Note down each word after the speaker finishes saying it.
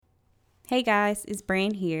Hey guys, it's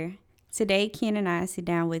Brain here. Today, Ken and I sit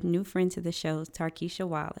down with new friend to the show, Tarkeisha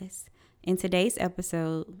Wallace. In today's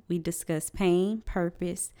episode, we discuss pain,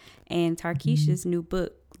 purpose, and Tarkeisha's new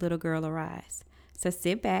book, Little Girl Arise. So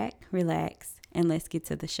sit back, relax, and let's get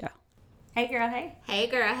to the show. Hey girl, hey. Hey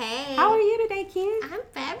girl, hey. How are you today, Ken? I'm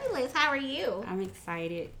fabulous. How are you? I'm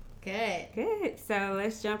excited. Good. Good. So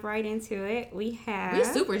let's jump right into it. We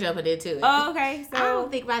super jumping into it. Oh, okay. So I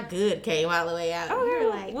don't think my good came all the way out. Oh, You're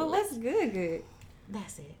like, well, what's good?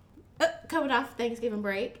 That's it. Coming off Thanksgiving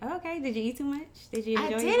break. Okay. Did you eat too much? Did you enjoy I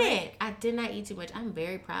your break? didn't. I did not eat too much. I'm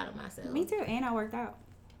very proud of myself. Me too. And I worked out.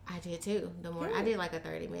 I did too. Good. I did like a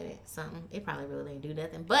 30-minute something. It probably really didn't do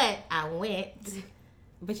nothing, but I went.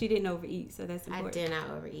 But you didn't overeat, so that's important. I did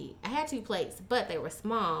not overeat. I had 2 plates, but they were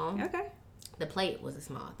small. Okay. The plate was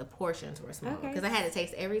small. The portions were small Okay. because I had to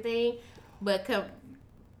taste everything. But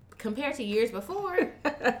compared to years before,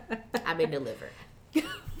 I've been delivered.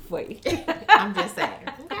 Wait. I'm just saying.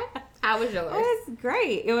 Okay. How was yours? It was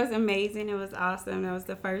great. It was amazing. It was awesome. It was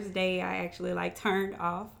the first day I actually turned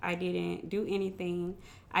off. I didn't do anything.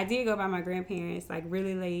 I did go by my grandparents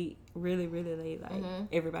really late, really late.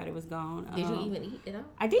 Everybody was gone. Did you even eat at all?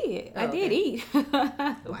 I did. Oh, I did eat.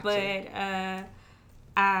 Watch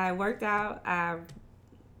I worked out. I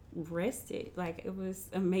rested. It was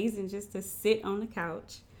amazing just to sit on the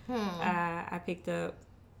couch. I picked up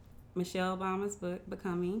Michelle Obama's book,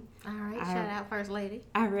 Becoming. All right. Shout out First Lady.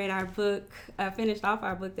 I read our book, finished off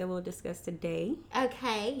our book that we'll discuss today.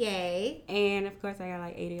 Okay. Yay. And, of course, I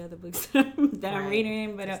got 80 other books that I'm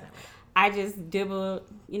reading. But I just dibbled,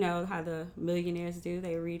 how the millionaires do.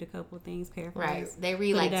 They read a couple things, paraphrase. Right. They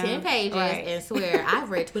read 10 pages and swear, I've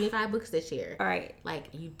read 25 books this year. All right.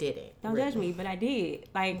 You didn't. Don't judge me, but I did.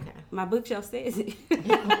 My bookshelf says it.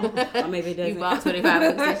 Or maybe it doesn't. You bought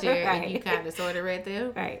 25 books this year and you kind of sort of read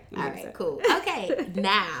them? Right. All right, cool. Okay,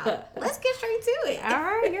 now, let's get straight to it. All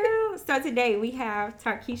right, girl. So today we have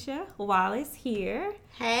Tarkeisha Wallace here.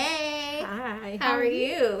 Hey. Hi. How are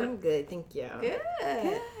you? I'm good, thank you. Good.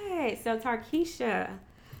 Good. So Tarkeisha,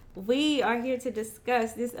 we are here to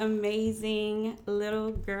discuss this amazing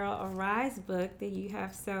Little Girl Arise book that you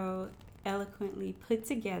have so eloquently put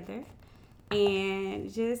together.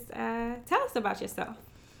 And just tell us about yourself.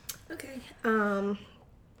 Okay.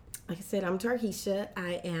 Like I said, I'm Tarkeisha.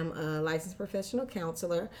 I am a licensed professional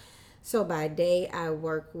counselor. So by day, I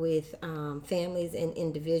work with families and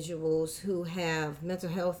individuals who have mental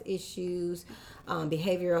health issues,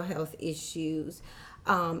 behavioral health issues,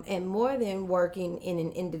 and more than working in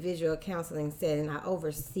an individual counseling setting, I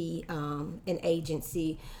oversee an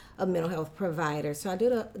agency of mental health providers. So I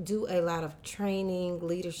do a lot of training,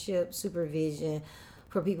 leadership, supervision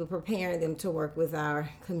for people, preparing them to work with our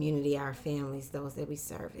community, our families, those that we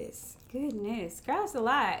service. Goodness, girl, that's a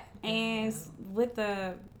lot. And with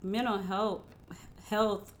the mental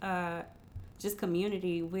health, just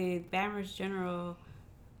community with Baton Rouge General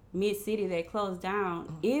Mid-City that closed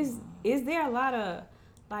down, is there a lot of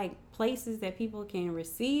places that people can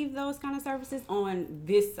receive those kind of services on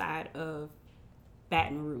this side of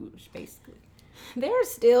Baton Rouge, basically? There are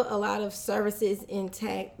still a lot of services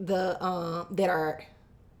intact that are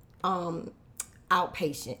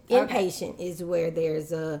outpatient. Inpatient is where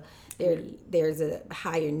there's a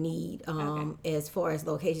higher need as far as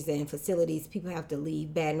locations and facilities. People have to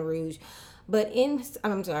leave Baton Rouge. But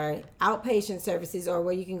outpatient services are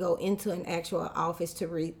where you can go into an actual office to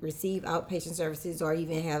receive outpatient services, or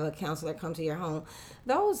even have a counselor come to your home.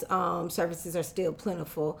 Those services are still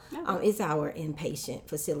plentiful. Okay. It's our inpatient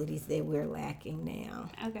facilities that we're lacking now.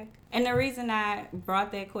 Okay. And the reason I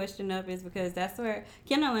brought that question up is because that's where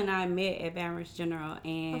Kendall and I met at Baton Rouge General,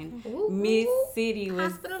 and Mid-City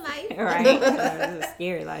was hospital life. Right. It was a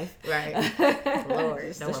scary life. Right. Lord,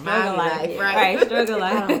 It's don't the remind struggle me life. life, Right, struggle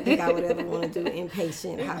life. I don't think I would ever want to do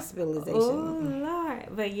inpatient hospitalization. Oh, Lord.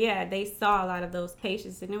 But yeah, they saw a lot of those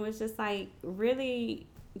patients, and it was just really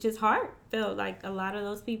just heartfelt. A lot of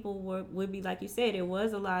those people would be, like you said, it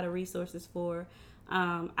was a lot of resources for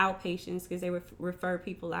outpatients because they would refer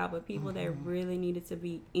people out, but people that really needed to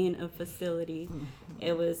be in a facility,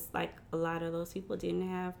 it was a lot of those people didn't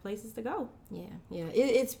have places to go. Yeah.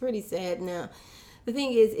 It's pretty sad. Now, the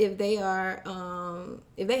thing is, if they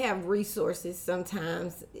have resources,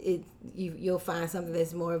 sometimes you'll find something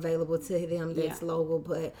that's more available to them that's local.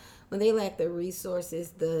 But when they lack the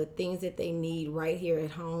resources, the things that they need right here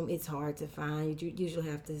at home, it's hard to find. You usually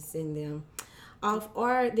have to send them off,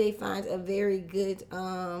 or they find a very good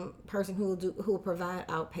person who will provide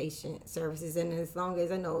outpatient services. And as long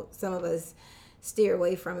as, I know some of us steer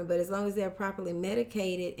away from it, but as long as they're properly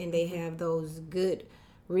medicated and they have those good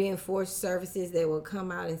reinforced services that will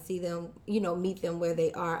come out and see them, meet them where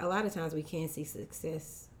they are. A lot of times we can see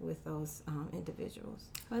success with those individuals.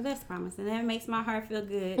 Well, that's promising. That makes my heart feel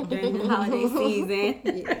good during the holiday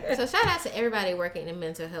season. So shout out to everybody working in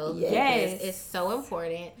mental health. Yes. It's so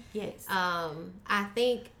important. Yes. I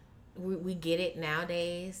think we get it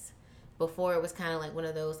nowadays. Before it was kind of like one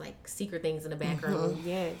of those like secret things in the back room.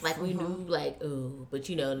 Yes. Like we knew like, oh, but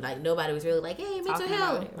like nobody was really like, hey, mental Talking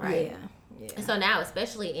health. about it, right. Yeah. And so now,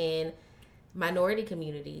 especially in minority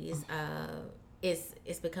communities,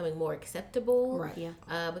 it's becoming more acceptable. Right.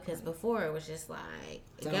 Yeah. Because before it was just like,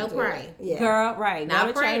 Don't go do pray. it. Yeah. Girl, right. Now Go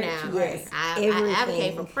to pray church. now. Yes. I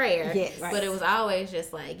advocate for prayer. Yes. But it was always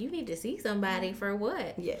just like, you need to see somebody for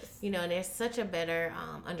what? Yes. And there's such a better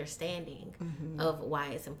understanding of why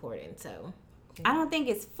it's important. So I don't think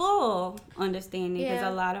it's full understanding because Yeah.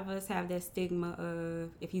 a lot of us have that stigma of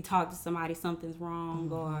if you talk to somebody, something's wrong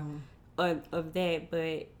or of that.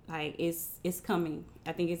 But like it's coming.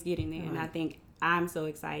 I think it's getting there, and I think I'm so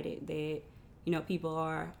excited that people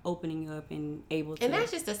are opening up and able to. And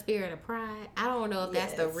that's just a spirit of pride. I don't know if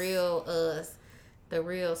that's the real us, the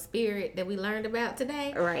real spirit that we learned about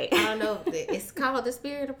today. Right. I don't know if it's called the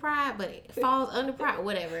spirit of pride, but it falls under pride,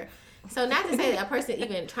 whatever. So not to say that a person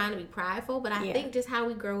even trying to be prideful, but I think just how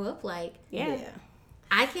we grow up, like, yeah.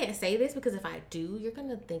 I can't say this because if I do, you're going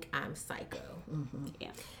to think I'm psycho. Yeah.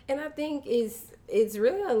 And I think it's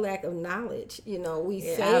really a lack of knowledge. We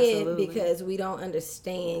say absolutely. it because we don't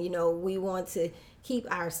understand. We want to keep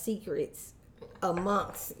our secrets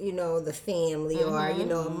amongst, the family or,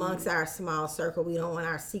 amongst our small circle. We don't want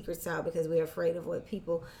our secrets out because we're afraid of what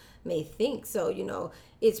people may think. So,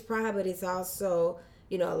 it's pride, but it's also,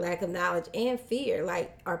 a lack of knowledge and fear.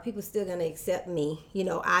 Like, are people still going to accept me?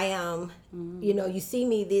 I am, you see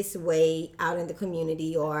me this way out in the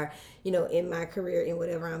community or, in my career, in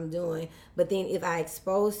whatever I'm doing. But then if I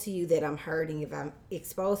expose to you that I'm hurting, if I'm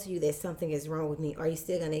exposed to you that something is wrong with me, are you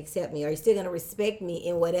still going to accept me? Are you still going to respect me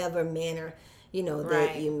in whatever manner,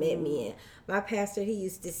 that you met me in? My pastor, he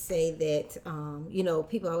used to say that,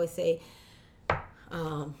 people always say,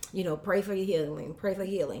 pray for your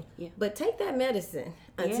healing. Yeah. But take that medicine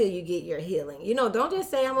until you get your healing. Don't just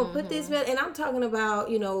say, I'm going to put this and I'm talking about,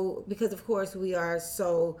 because of course we are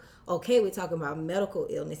so okay, we're talking about medical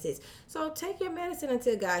illnesses. So take your medicine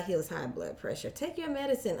until God heals high blood pressure. Take your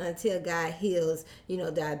medicine until God heals,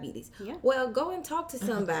 diabetes. Yeah. Well, go and talk to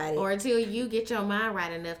somebody. Or until you get your mind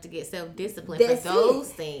right enough to get self-discipline That's for those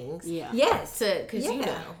it. things. Yeah. Yes. Because,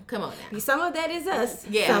 come on now. Some of that is us.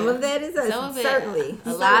 Yeah. Some of that is us. Some of it, certainly.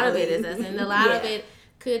 a lot of it is Certainly. us, and a lot of it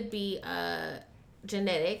could be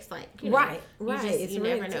genetics, like Right. You never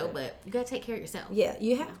really know, too. but you gotta take care of yourself. Yeah,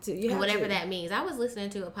 you have to. You have Whatever to. that means. I was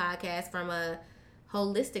listening to a podcast from a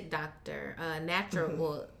holistic doctor,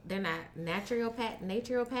 well, they're not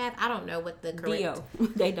naturopath. I don't know what the correct.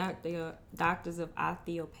 They doctors of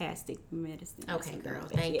osteopathic medicine. Okay, girl.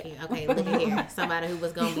 Thank you. Okay, look at here. Somebody who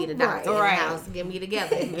was gonna be the doctor in the Right. house, get me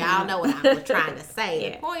together. Y'all know what I was trying to say.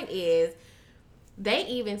 Yeah. The point is, they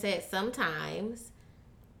even said sometimes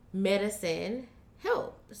medicine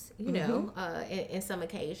helps. In some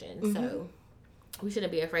occasions. So we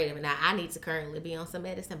shouldn't be afraid of it. Now, I need to currently be on some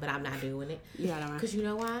medicine, but I'm not doing it. Because you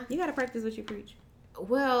know why? You gotta practice what you preach.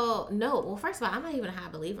 Well, no. Well, first of all, I'm not even a high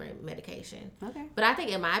believer in medication. Okay. But I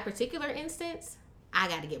think in my particular instance, I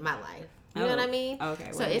got to get my life. You know what I mean?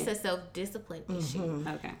 Okay. So it's a self-discipline issue.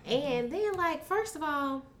 Okay. And then, first of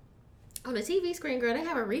all, on the TV screen, girl, they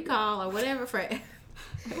have a recall or whatever for...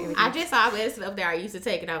 I just saw medicine up there I used to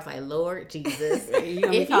take, and I was like, Lord Jesus. You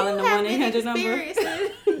gonna be calling the 1-800 number?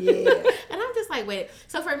 Yeah. And I'm just like, wait.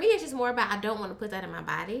 So for me, it's just more about I don't want to put that in my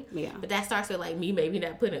body. Yeah. But that starts with me maybe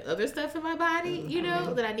not putting other stuff in my body,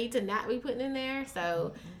 that I need to not be putting in there.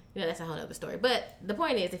 So, that's a whole other story. But the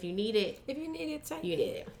point is, if you need it, take you need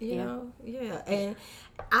it. Yeah. And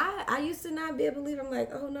I used to not be a believer. I'm like,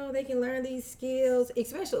 oh no, they can learn these skills,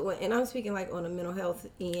 especially when, and I'm speaking on the mental health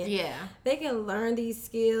end. Yeah. They can learn these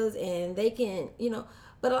skills and they can,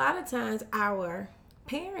 but a lot of times our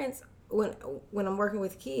parents, when I'm working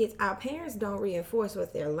with kids, our parents don't reinforce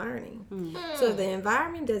what they're learning. So if the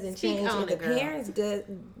environment doesn't change and the parents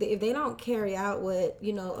if they don't carry out what,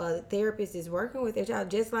 a therapist is working with their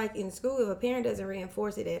child, just like in school, if a parent doesn't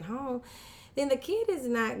reinforce it at home, then the kid is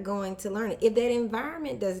not going to learn it. If that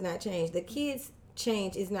environment does not change, the kid's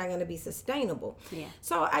change is not going to be sustainable. Yeah.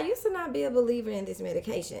 So I used to not be a believer in this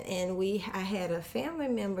medication, and I had a family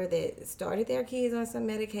member that started their kids on some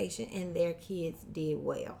medication, and their kids did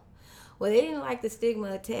well. Well, they didn't like the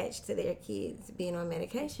stigma attached to their kids being on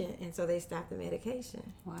medication, and so they stopped the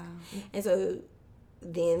medication. Wow. And so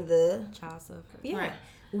then the Child suffer. yeah. Right.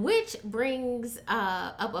 Which brings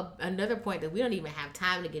up another point that we don't even have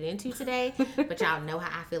time to get into today, but y'all know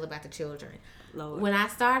how I feel about the children. Lord. When I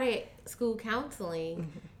started school counseling,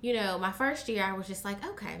 you know, my first year I was just like,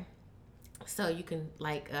 okay, so you can,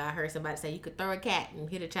 like, I heard somebody say you could throw a cat and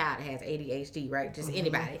hit a child that has ADHD, right? Just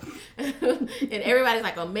anybody. And everybody's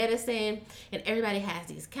like on medicine, and everybody has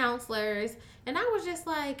these counselors. And I was just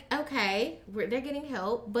like, okay, they're getting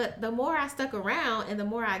help. But the more I stuck around and the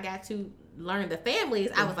more I got to learn the families,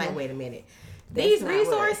 I was like, wait a minute. These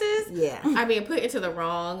resources are being put into the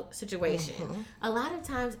wrong situation. A lot of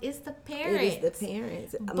times it's the parents. It is the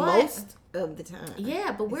parents. Most of the time.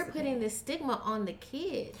 Yeah, but we're putting this stigma on the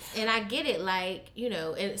kids. And I get it, like, you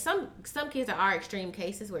know, and some kids are extreme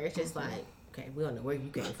cases where it's just like, okay, we don't know where you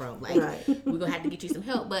came from. Like, we're going to have to get you some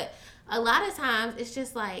help. But a lot of times it's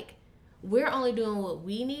just like, we're only doing what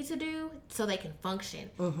we need to do so they can function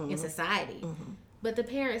in society. But the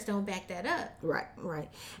parents don't back that up. Right.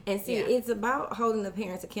 And see, it's about holding the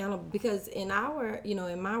parents accountable, because in our, you know,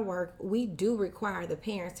 in my work, we do require the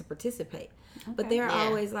parents to participate. Okay. But they're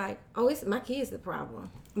always like, oh, it's my kid's the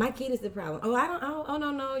problem. My kid is the problem. Oh,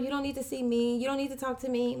 no, you don't need to see me. You don't need to talk to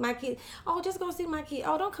me. My kid. Oh, just go see my kid.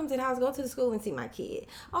 Oh, don't come to the house. Go to the school and see my kid.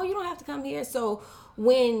 Oh, you don't have to come here. So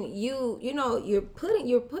when you're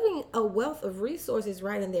putting a wealth of resources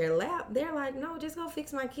right in their lap, they're like, no, just go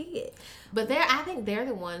fix my kid. But I think they're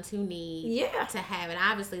the ones who need to have it.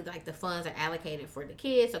 Obviously, like, the funds are allocated for the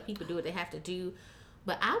kids, so people do what they have to do.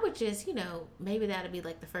 But I would just, you know, maybe that'll be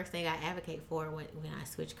like the first thing I advocate for when I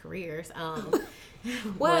switch careers.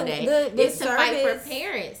 One day, it's to fight for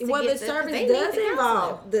parents. The service does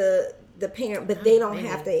involve the parent, but they don't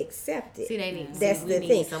have to accept it. See, they need. That's the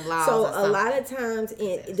thing. Some laws so a lot of times,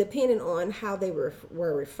 depending on how they were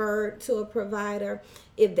referred to a provider,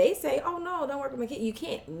 if they say, "Oh no, don't work with my kid," you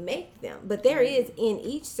can't make them. But there is, in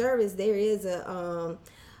each service, there is a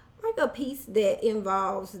like a piece that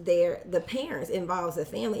involves the parents, involves the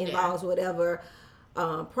family, involves whatever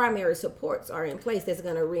primary supports are in place that's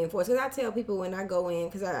going to reinforce. Because I tell people when I go in,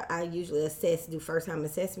 because I usually do first time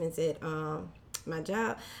assessments at my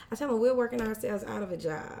job, I tell them we're working ourselves out of a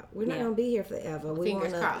job. We're not going to be here forever. We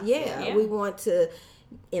want to, we want to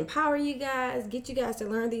empower you guys, get you guys to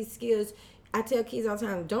learn these skills. I tell kids all the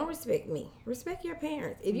time, don't respect me. Respect your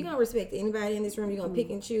parents. If you're going to respect anybody in this room, you're going to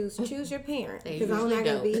pick and choose your parent. Because I'm not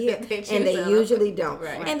going to be here. And they usually don't.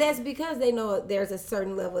 Right. And that's because they know there's a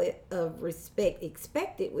certain level of respect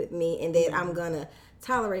expected with me, and that I'm going to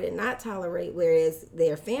tolerate and not tolerate, whereas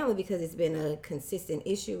their family, because it's been a consistent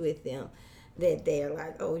issue with them, that they're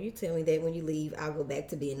like, oh, you tell me that when you leave, I'll go back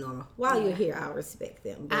to being normal. While you're here, I'll respect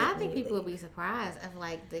them. But I think people will be surprised of,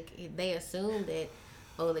 like, they assume that,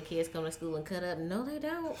 oh, the kids come to school and cut up. No, they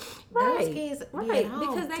don't. Those kids be at home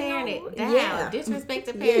because they tearing it down, disrespect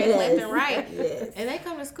the parents left and right. And they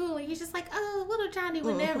come to school and you're just like, oh, little Johnny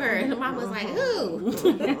would never. And the mama's like, who?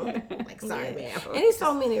 Like, sorry, man. And there's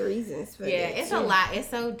so many reasons for that. It's a lot. It's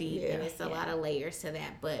so deep and it's a lot of layers to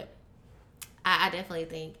that. But I definitely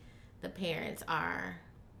think the parents are,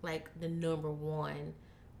 like, the number one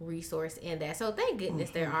resource in that. So thank goodness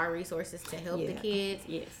there are resources to help the kids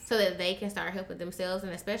so that they can start helping themselves,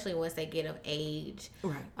 and especially once they get of age,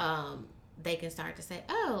 they can start to say,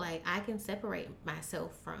 oh, like, I can separate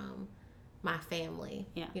myself from my family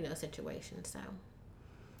situation. So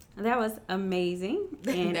that was amazing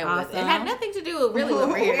and awesome. It had nothing to do with really what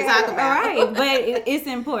we're here to talk about. All right, but it's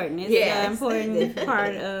important. It's an important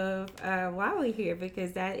part of why we're here,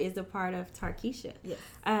 because that is a part of Tarkeisha.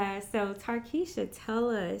 Yes. So Tarkeisha, tell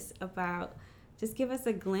us about, just give us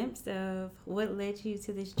a glimpse of what led you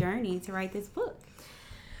to this journey to write this book.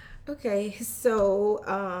 Okay,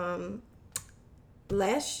 so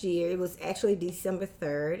last year, it was actually December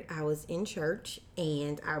 3rd, I was in church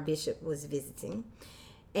and our bishop was visiting.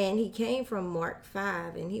 And he came from Mark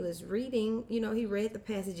 5, and he was reading, he read the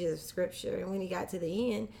passages of scripture. And when he got to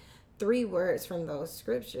the end, 3 words from those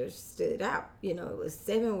scriptures stood out. It was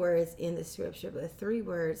 7 words in the scripture, but 3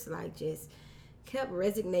 words, like, just kept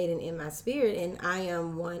resonating in my spirit. And I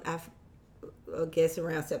am one, I guess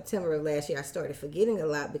around September of last year, I started forgetting a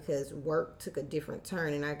lot because work took a different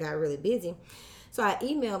turn and I got really busy. So I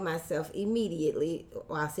emailed myself immediately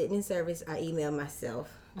while sitting in service. I emailed myself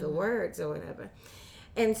the words or whatever.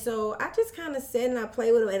 And so I just kind of sat and I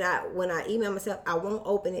played with them. And when I email myself, I won't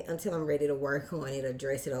open it until I'm ready to work on it or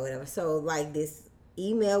dress it or whatever. So, like, this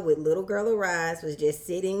email with Little Girl Arise was just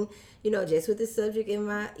sitting, just with the subject in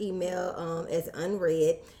my email as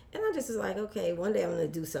unread. And I just was like, okay, one day I'm going to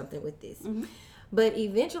do something with this. Mm-hmm. But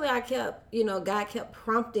eventually I kept, God kept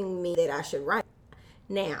prompting me that I should write.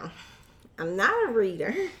 Now, I'm not a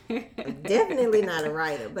reader. I'm definitely not a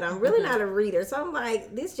writer, but I'm really not a reader. So I'm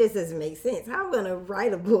like, this just doesn't make sense. How am I going to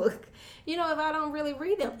write a book, if I don't really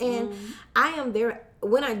read them? And I am there.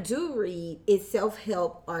 When I do read, it's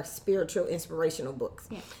self-help or spiritual inspirational books.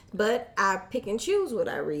 Yeah. But I pick and choose what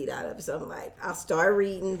I read out of. So I'm like, I'll start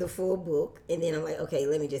reading the full book, and then I'm like, okay,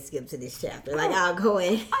 let me just skip to this chapter. Like, I'll go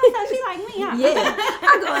in. Oh, so she like me, huh? Yeah.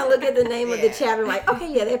 I go and look at the name of the chapter. Like,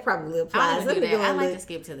 okay, yeah, that probably applies. I Let do me that. go I and like look. to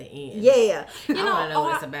skip to the end. Yeah. I want to know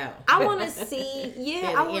what it's about. I want to see,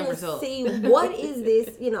 Yeah, I the end want to result. see what is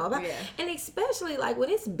this, about. Yeah. And especially like when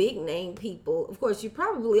it's big name people, of course, you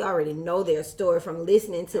probably already know their story from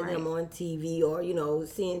listening to them on TV or,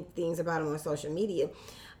 seeing things about them on social media.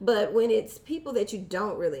 But when it's people that you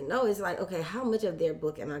don't really know, it's like, okay, how much of their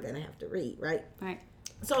book am I going to have to read, right? Right.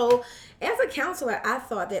 So as a counselor, I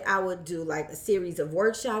thought that I would do like a series of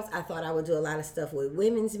workshops. I thought I would do a lot of stuff with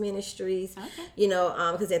women's ministries,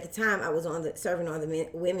 because at the time I was serving on the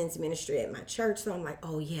women's ministry at my church. So I'm like,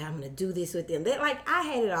 oh yeah, I'm going to do this with them. I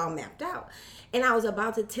had it all mapped out. And I was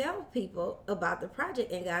about to tell people about the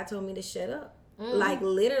project, and God told me to shut up. Like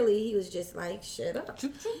literally, he was just like, shut up.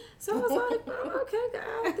 So I was like, oh, okay,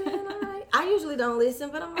 God, then all right. I usually don't listen,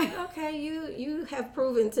 but I'm like, okay, you have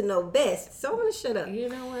proven to know best, so I'm gonna shut up. You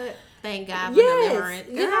know what? Thank God for deliverance.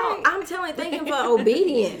 I'm thank him for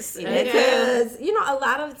obedience. Because, a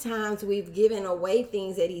lot of times we've given away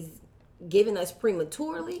things that he's given us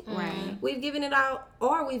prematurely. Right. We've given it out,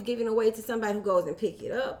 or we've given away to somebody who goes and pick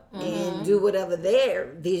it up and do whatever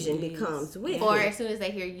their vision becomes with Or it. as soon as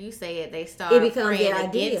they hear you say it, they start It becomes praying their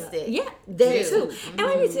idea. against it. Yeah, that too. And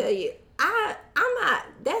let me tell you, I'm not.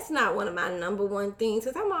 That's not one of my number one things,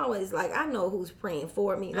 because I'm always like, I know who's praying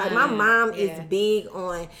for me. Like my mom is big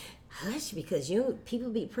on hush, because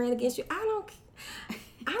people be praying against you. I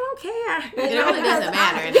don't care. It really doesn't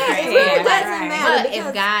matter. It really doesn't matter. But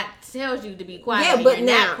if God tells you to be quiet, but you're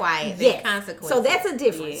now, not quiet. There's consequences. So that's a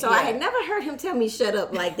difference. So I had never heard him tell me shut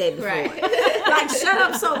up like that before. Like shut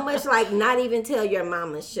up so much, like not even tell your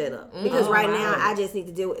mama shut up. Because now I just need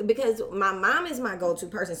to do it, because my mom is my go-to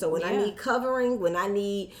person. So when I need covering, when I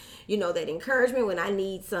need, that encouragement, when I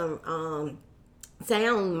need some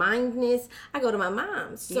sound mindedness, I go to my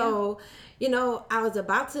mom. So, I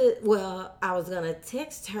was going to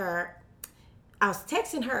text her. I was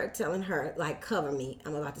texting her, telling her, like, cover me.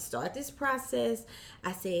 I'm about to start this process.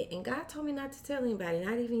 I said, and God told me not to tell anybody,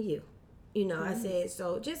 not even you. I said,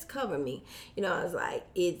 so just cover me. I was like,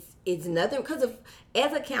 it's nothing. Because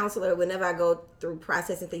as a counselor, whenever I go through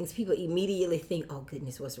processing things, people immediately think, oh,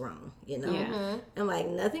 goodness, what's wrong? I'm like,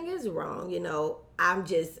 nothing is wrong. I'm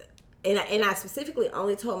just, and I specifically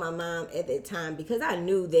only told my mom at that time because I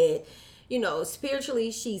knew that, spiritually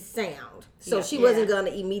she's sound. So she wasn't going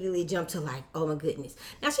to immediately jump to like, oh my goodness.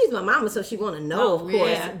 Now she's my mama, so she want to know, of course.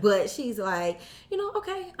 Yeah. But she's like,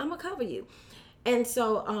 okay, I'm going to cover you. And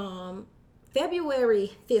so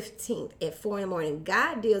February 15th at 4 a.m,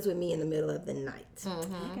 God deals with me in the middle of the night.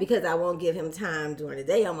 Because I won't give him time during the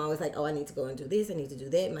day. I'm always like, oh, I need to go and do this. I need to do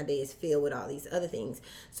that. My day is filled with all these other things.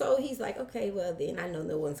 So he's like, okay, well, then I know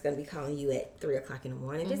no one's going to be calling you at 3 o'clock in the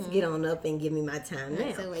morning. Just get on up and give me my time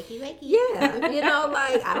now. So wakey. Yeah.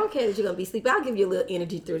 I don't care that you're going to be sleeping. I'll give you a little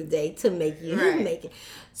energy through the day to make you make it.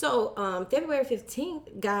 So February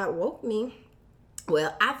 15th, God woke me.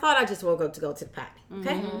 Well, I thought I just woke up to go to the potty.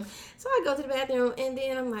 Okay. So I go to the bathroom, and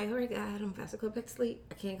then I'm like, all right, God, I'm about to go back to sleep.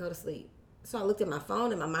 I can't go to sleep. So I looked at my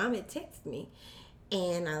phone, and my mom had texted me.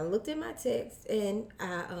 And I looked at my text, and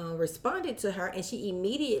I responded to her, and she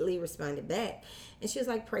immediately responded back. And she was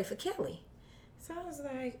like, pray for Kelly. So I was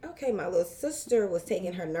like, okay, my little sister was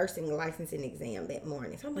taking her nursing licensing exam that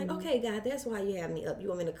morning. So I'm like, okay, God, that's why you have me up. You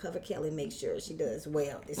want me to cover Kelly and make sure she does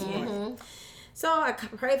well this morning. So I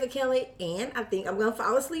prayed for Kelly, and I think I'm going to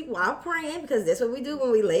fall asleep while praying, because that's what we do when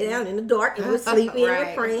we lay down in the dark and we're sleeping and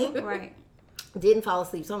we're praying. Right. Didn't fall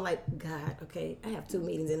asleep. So I'm like, God, okay, I have 2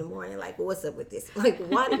 meetings in the morning. Like, well, what's up with this? Like,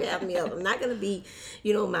 why do you have me up? I'm not going to be,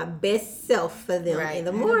 my best self for them in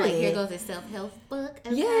the morning. Like, here goes a self-help book.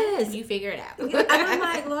 Okay? Yes. You figure it out. And I'm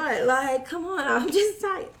like, Lord, like, come on, I'm just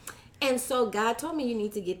tired. And so God told me you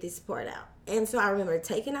need to get this part out. And so I remember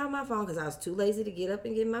taking out my phone because I was too lazy to get up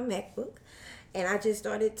and get my MacBook. And I just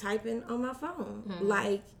started typing on my phone,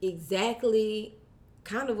 like exactly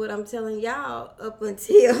kind of what I'm telling y'all up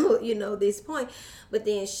until, this point. But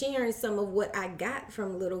then sharing some of what I got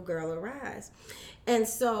from Little Girl Arise. And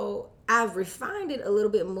so I've refined it a little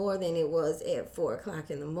bit more than it was at 4 o'clock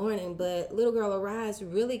in the morning. But Little Girl Arise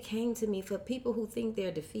really came to me for people who think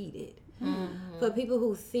they're defeated. For people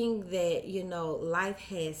who think that, life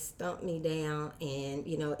has stumped me down and,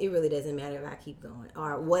 it really doesn't matter if I keep going,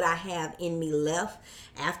 or what I have in me left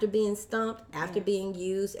after being stumped, after being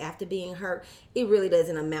used, after being hurt, it really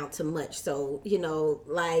doesn't amount to much. So,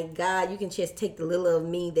 like, God, you can just take the little of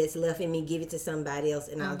me that's left in me, give it to somebody else,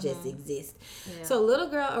 and I'll just exist. Yeah. So Little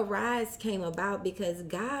Girl Arise came about because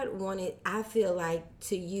God wanted, I feel like,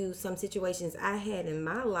 to use some situations I had in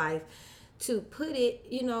my life to put it,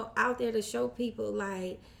 out there to show people,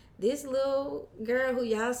 like, this little girl who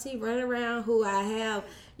y'all see running around, who I have,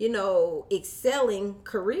 excelling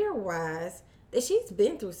career-wise, that she's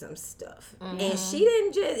been through some stuff. And she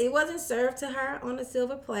didn't it wasn't served to her on a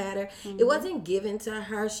silver platter. It wasn't given to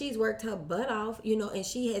her. She's worked her butt off, and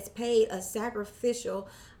she has paid a sacrificial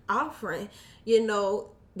offering,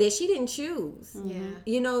 that she didn't choose.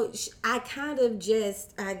 Yeah. I kind of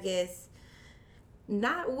just, I guess,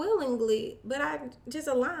 not willingly, but I just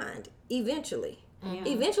aligned eventually.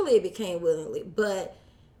 Eventually it became willingly, but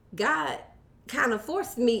God kind of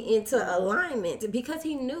forced me into alignment because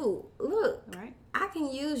he knew, look, I can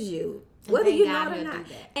use you, whether you know it or not.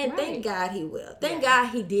 And thank God he will. Thank God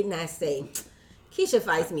he did not say, Keisha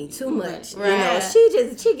fights me too much.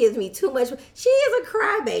 She gives me too much. She is a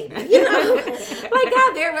crybaby, Like,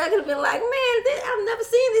 God very well could have been like, man, I've never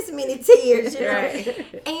seen this many tears,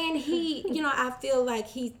 And he, I feel like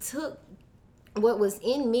he took what was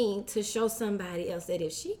in me to show somebody else that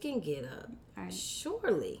if she can get up,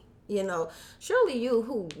 surely you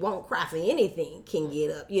who won't cry for anything can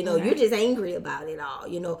get up. You're just angry about it all,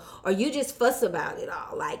 or you just fuss about it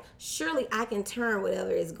all. Like, surely I can turn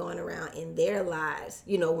whatever is going around in their lives,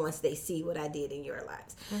 once they see what I did in your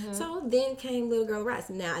lives. So then came Little Girl Rise.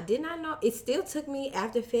 Now, I did not know, it still took me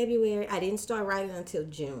after February. I didn't start writing until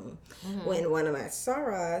June when one of my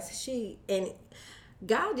sorors,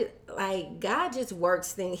 God just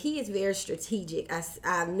works things. He is very strategic.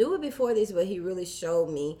 I knew it before this, but he really showed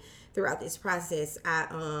me throughout this process. I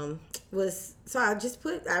wrote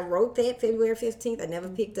that February 15th. I never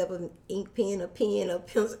picked up an ink pen, a pen, a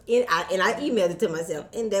pencil, and I emailed it to myself,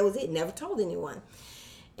 and that was it. Never told anyone.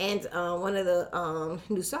 And one of the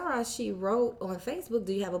new Sarahs, she wrote on Facebook,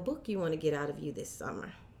 "Do you have a book you want to get out of you this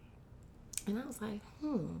summer?" And I was like,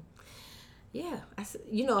 yeah,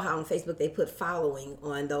 you know how on Facebook they put following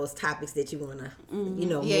on those topics that you want to,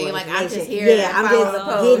 more you're like, I'm just here. Yeah, I'm just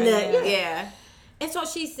getting Yeah. And so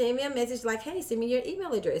she sent me a message like, hey, send me your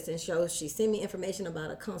email address. And she sent me information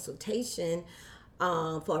about a consultation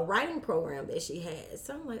for a writing program that she has.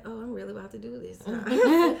 So I'm like, oh, I'm really about to do this.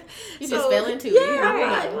 You just fell into it. Yeah, I'm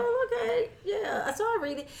like, well, okay. Yeah. So I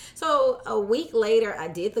read it. So a week later, I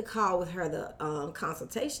did the call with her, the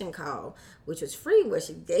consultation call, which was free, where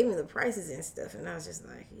she gave me the prices and stuff. And I was just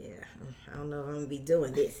like, yeah, I don't know if I'm going to be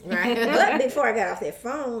doing this. Right. But before I got off that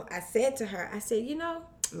phone, I said to her, I said,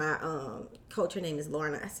 my coach, her name is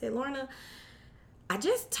Lorna. I said, Lorna, I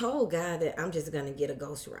just told God that I'm just going to get a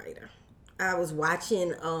ghostwriter. I was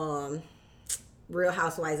watching Real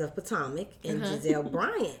Housewives of Potomac, and Giselle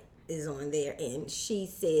Bryant is on there, and she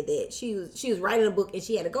said that she was writing a book, and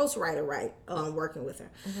she had a ghostwriter working with her.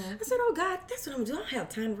 I said, oh God, that's what I'm doing. I don't have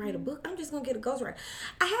time to write a book. I'm just gonna get a ghostwriter.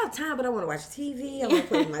 I have time, but I want to watch TV. I want to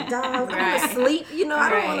play with my dogs. I want to sleep. I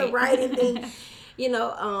don't want to write anything.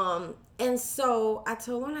 And so I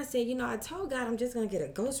told her, I said, I told God I'm just gonna get a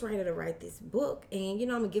ghostwriter to write this book, and I'm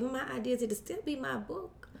gonna give him my ideas. It'll still be my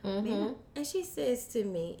book. And she says to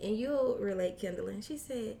me, and you'll relate, Kendallin, she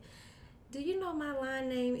said, do you know my line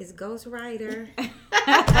name is Ghostwriter?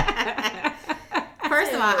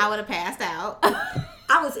 First of all, I would have passed out.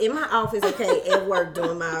 I was in my office, at work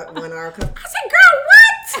doing my 1 hour. I said, girl, what?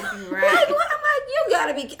 Right. Like, what? I'm like, you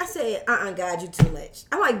gotta be. I said, God, you too much.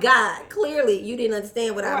 I'm like, God, clearly you didn't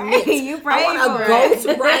understand what I meant. You prayed I want a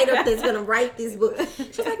ghostwriter that's gonna write this book.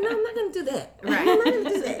 She's like, no, I'm not gonna do that. Right. I'm not gonna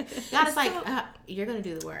do that. God is like, you're gonna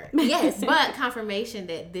do the work. Yes, but confirmation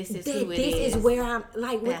that this is who it is. This is where I'm.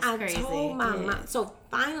 Like, when That's I crazy. told my mom. So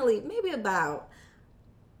finally, maybe about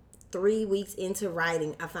 3 weeks into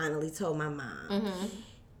writing, I finally told my mom.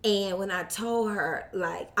 And when I told her,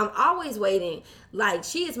 like, I'm always waiting, like,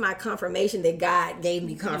 she is my confirmation that God gave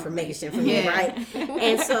me confirmation for me, right?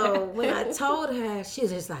 And so when I told her, she was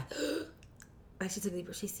just like she took a deep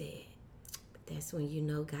breath. She said, that's when you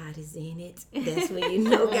know God is in it. That's when you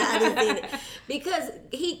know God is in it. Because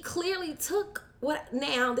he clearly took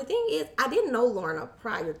now, the thing is, I didn't know Lorna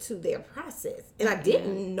prior to their process. And I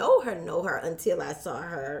didn't know her until I saw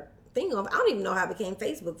her thing on. I don't even know how I became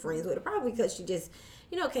Facebook friends with her. Probably because she just,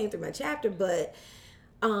 came through my chapter. But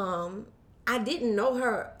I didn't know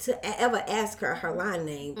her to ever ask her line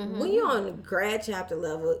name. When you're on the grad chapter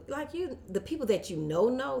level, like the people that you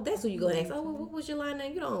know, that's who you're going to ask. Oh, well, what was your line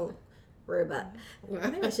name? You don't worry about.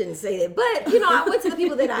 Maybe I shouldn't say that, but I went to the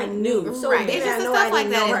people that I knew. So right. maybe It's just I know stuff I like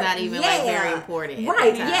didn't that know is her. not even like very important.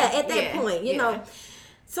 Right. At At that point, you know.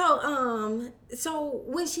 So so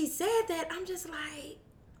when she said that, I'm just like,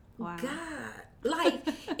 Wow. God. Like,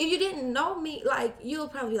 if you didn't know me, like, you'll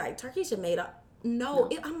probably be like, Tarkeisha made up. No.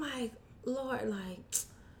 I'm like, Lord, like,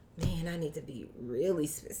 man, I need to be really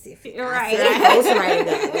specific. Right. I said ghostwriter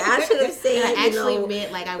that. I should have said, I actually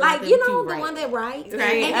meant like I want them the to write. one that writes.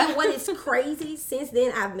 Right. And then what is crazy, since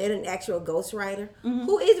then I've met an actual ghostwriter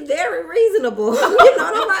who is very reasonable. And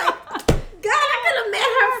I'm like, God, I could have met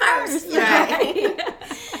her first. Right.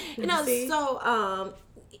 So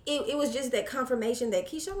it was just that confirmation that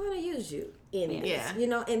Keisha, I'm going to use you in this.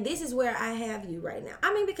 Yeah. And this is where I have you right now.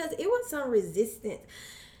 I mean, because it was some resistance.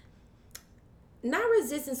 Not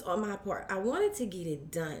resistance on my part. I wanted to get it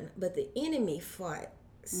done, but the enemy fought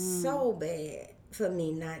so bad for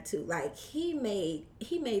me not to. Like, he made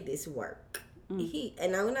this work.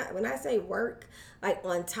 When I say work, like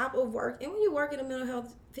on top of work, and when you work in the mental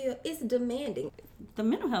health field, it's demanding. The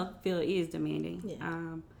mental health field is demanding.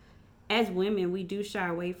 Yeah. As women, we do shy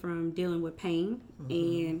away from dealing with pain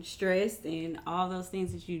and stress and all those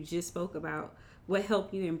things that you just spoke about. What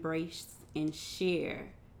help you embrace and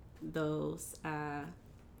share those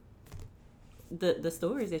the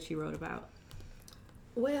stories that you wrote about?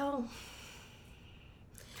 Well,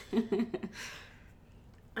 I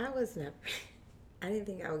didn't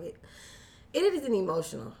think I would get. It is an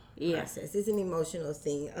emotional process. It's an emotional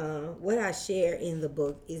thing. What I share in the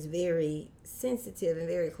book is very sensitive and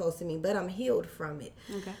very close to me, but I'm healed from it.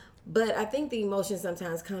 Okay. But I think the emotions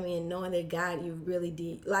sometimes come in knowing that God, you really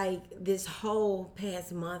did. Like, this whole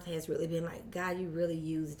past month has really been like, God, you really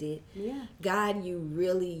used it. Yeah. God, you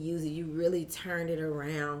really used it. You really turned it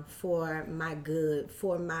around for my good,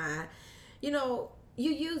 for my, you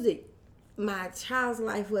use it. My child's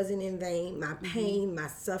life wasn't in vain. My pain, my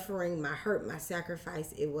suffering, my hurt, my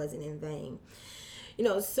sacrifice, it wasn't in vain.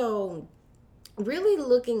 So really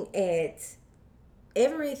looking at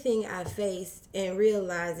everything I faced and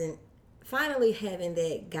realizing, finally having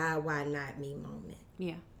that God, why not me moment.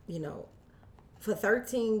 Yeah. For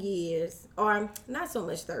 13 years, or not so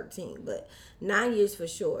much 13, but 9 years for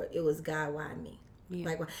sure, it was God, why me? Yeah.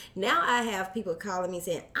 Like, now I have people calling me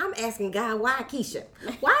saying, I'm asking God, why Keisha?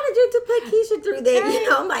 Why did you put Keisha through that?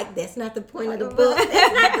 I'm like, that's not the point of the book.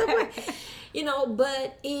 That's not the point.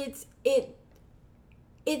 But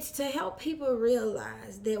it's to help people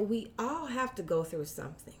realize that we all have to go through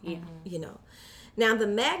something. Yeah. Now, the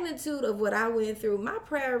magnitude of what I went through, my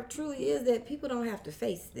prayer truly is that people don't have to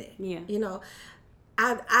face that. Yeah.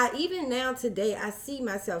 I even now today, I see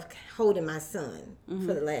myself holding my son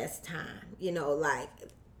for the last time. Like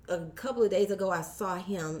a couple of days ago, I saw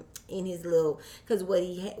him in his because what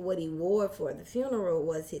he wore for the funeral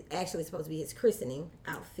was actually supposed to be his christening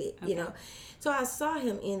outfit. Okay. So I saw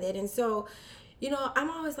him in that, and so, I'm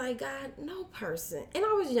always like, God, no person, and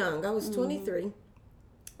I was young, I was 23.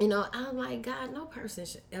 I'm like, God, no person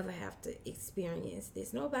should ever have to experience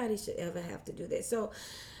this. Nobody should ever have to do that. So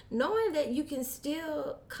knowing that you can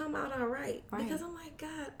still come out all right. Because I'm like,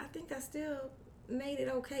 God, I think I still made it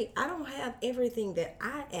okay. I don't have everything that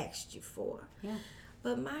I asked you for. Yeah.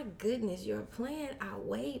 But my goodness, your plan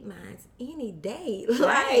outweighed mine any day.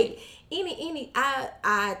 Right. Like,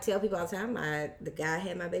 I tell people all the time, the guy I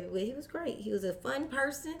had my baby with, he was great. He was a fun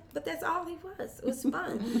person, but that's all he was. It was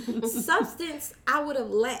fun. Substance, I would have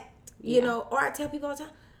lacked, or I tell people all the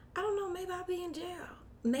time, I don't know, maybe I'll be in jail.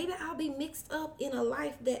 Maybe I'll be mixed up in a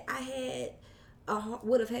life that I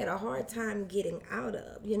would have had a hard time getting out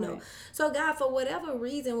of, Right. So God, for whatever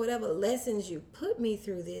reason, whatever lessons you put me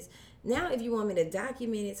through this, now if you want me to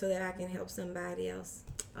document it so that I can help somebody else,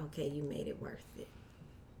 okay, you made it worth it.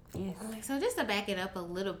 Yes. So just to back it up a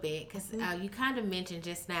little bit, because you kind of mentioned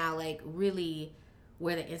just now, like, really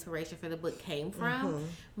where the inspiration for the book came from.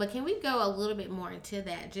 But can we go a little bit more into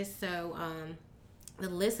that, just so the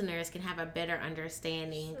listeners can have a better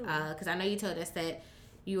understanding? Because I know you told us that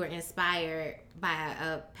you were inspired by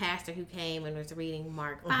a pastor who came and was reading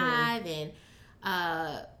Mark 5, and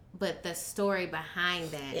but the story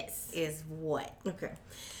behind that is what? Okay.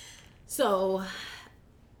 So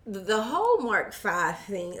the whole Mark 5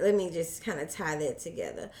 thing, let me just kind of tie that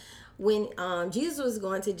together. When Jesus was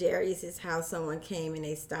going to Jairus' house, someone came and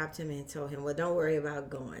they stopped him and told him, well, don't worry about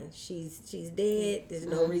going. She's dead. There's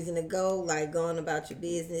no reason to go. Like, going about your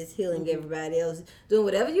business, healing everybody else, doing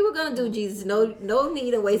whatever you were going to do, Jesus. No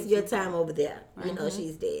need of wasting your time over there.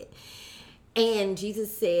 She's dead. And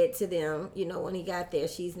Jesus said to them, when he got there,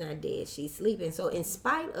 she's not dead, she's sleeping. So in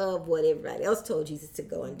spite of what everybody else told Jesus to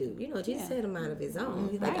go and do, Jesus had a mind of his own.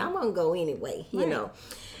 He's like, I'm going to go anyway,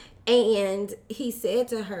 And he said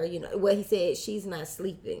to her, he said, she's not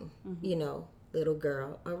sleeping, little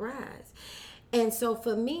girl, arise. And so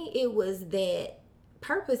for me, it was that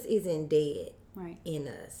purpose isn't dead in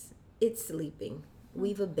us. It's sleeping.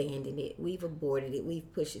 We've abandoned it. We've aborted it.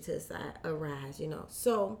 We've pushed it to the side. Arise,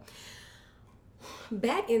 So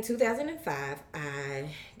back in 2005, I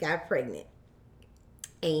got pregnant.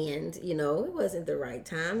 And, it wasn't the right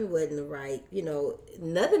time. It wasn't the right,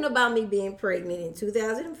 nothing about me being pregnant in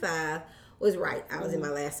 2005 was right. I was in my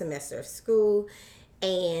last semester of school.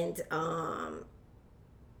 And I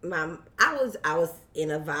was in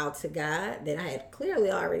a vow to God that I had clearly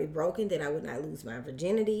already broken, that I would not lose my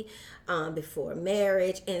virginity before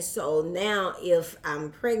marriage. And so now if I'm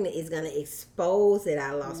pregnant, it's going to expose that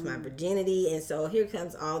I lost my virginity. And so here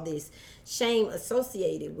comes all this shame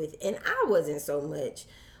associated with, and I wasn't so much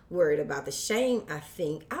worried about the shame. I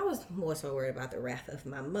think I was more so worried about the wrath of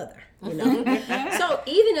my mother, So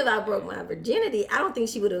even if I broke my virginity, I don't think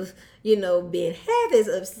she would have, been half as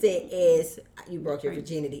upset as you broke your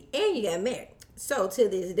virginity and you got married. So to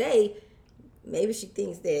this day, maybe she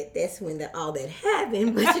thinks that that's when all that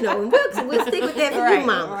happened, but we'll stick with that for you,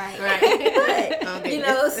 mama. Right.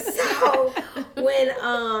 But so when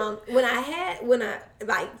I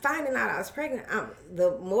like finding out I was pregnant,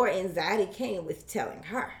 the more anxiety came with telling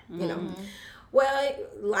her. Well,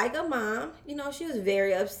 like a mom, she was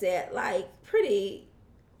very upset, like pretty.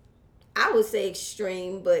 I would say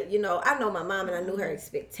extreme, but I know my mom and I knew her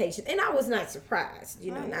expectations, and I was not surprised.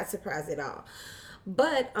 Not surprised at all.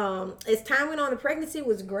 But as time went on, the pregnancy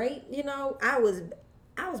was great. I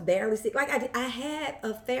was barely sick. Like I had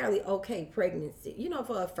a fairly okay pregnancy.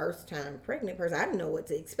 For a first time pregnant person, I didn't know what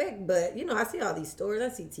to expect. But I see all these stories, I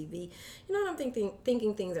see TV. I'm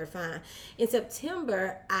thinking things are fine. In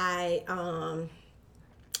September, I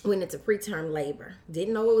went into preterm labor.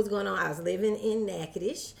 Didn't know what was going on. I was living in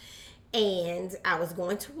Natchitoches. And I was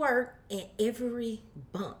going to work, and every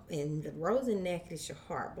bump, and the roads in Natchitoches are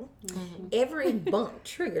horrible, every bump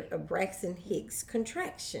triggered a Braxton Hicks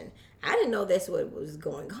contraction. I didn't know that's what was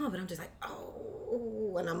going on, but I'm just like,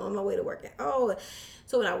 oh, and I'm on my way to work.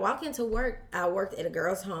 So when I walk into work, I worked at a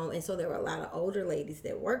girls' home, and so there were a lot of older ladies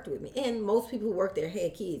that worked with me. And most people who worked there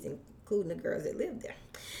had kids, including the girls that lived there.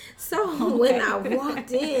 So when I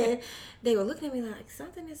walked in, they were looking at me like,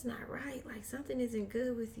 something is not right. Like, something isn't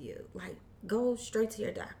good with you. Like, go straight to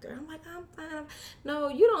your doctor. I'm like, I'm fine. No,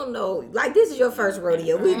 you don't know. Like, this is your first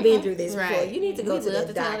rodeo. We've been through this before. You need to go to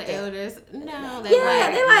the doctor. Tell the elders. No,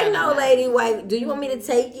 they're like, no, lady. Wait, do you want me to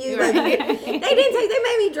take you? Like, they didn't take. They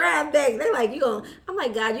made me drive back. They're like, you going? I'm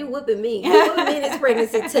like, God, you whooping me. You whooping me in this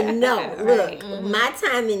pregnancy to know. Look, my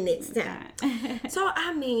timing next time. So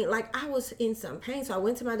I mean, like, I was in some pain. So I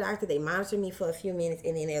went to my doctor. They monitored me for a few minutes,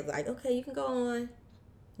 and then they were like, okay, you can go on. And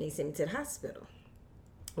they sent me to the hospital,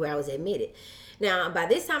 where I was admitted. Now, by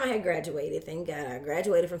this time I had graduated. Thank God I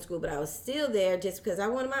graduated from school, but I was still there just because I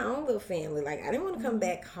wanted my own little family. Like, I didn't want to come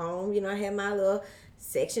back home. I had my little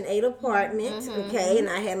Section 8 apartment, okay? And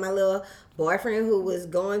I had my little boyfriend who was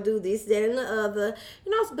going to do this, that, and the other.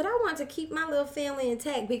 But I wanted to keep my little family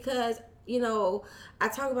intact because, I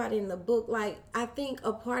talk about it in the book. Like, I think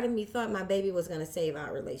a part of me thought my baby was going to save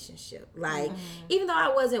our relationship. Like, even though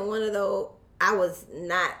I wasn't one of those, I was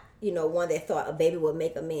not one that thought a baby would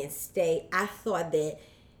make a man stay. I thought that,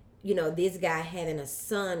 this guy having a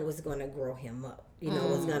son was going to grow him up,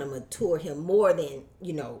 was going to mature him more than,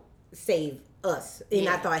 save us. And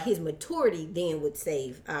I thought his maturity then would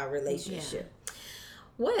save our relationship. Yeah.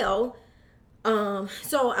 Well,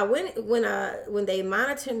 so I went, when they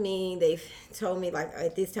monitored me, they told me, like,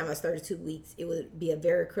 at this time I was 32 weeks, it would be a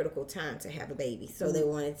very critical time to have a baby. So they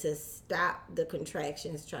wanted to stop the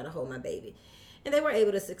contractions, try to hold my baby. And they were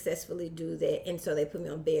able to successfully do that. And so they put me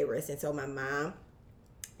on bed rest. And so my mom,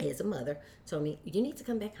 as a mother, told me, you need to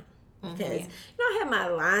come back home. Because, I had my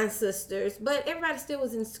line sisters, but everybody still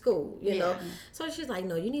was in school, you know. So she's like,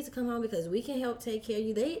 no, you need to come home because we can help take care of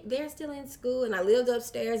you. They're still in school. And I lived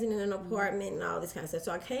upstairs in an apartment and all this kind of stuff.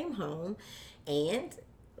 So I came home, and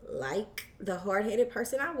like the hard-headed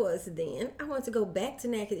person I was then, I wanted to go back to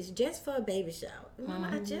Natchitoches just for a baby shower. Mama,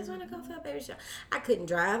 I just want to go for a baby shower. I couldn't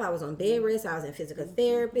drive. I was on bed rest. I was in physical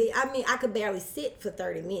therapy. I mean, I could barely sit for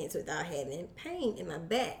 30 minutes without having pain in my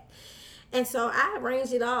back. And so I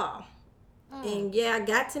arranged it all. And I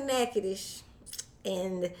got to Natchitoches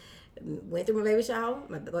and went through my baby shower.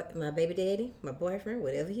 My baby daddy, my boyfriend,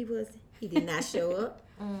 whatever he was, He did not show up.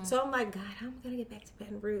 So I'm like, God, how am I going to get back to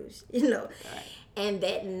Baton Rouge? You know? Right. And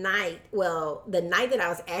that night, well, the night that I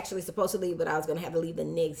was actually supposed to leave, but I was going to have to leave the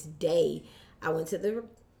next day, I went to the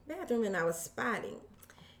bathroom and I was spotting.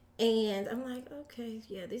 And I'm like, okay,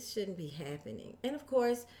 yeah, this shouldn't be happening. And of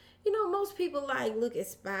course, you know, most people like look at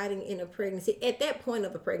spotting in a pregnancy at that point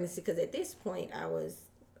of a pregnancy, because at this point I was,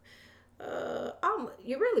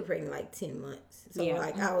 you're really pregnant like 10 months. So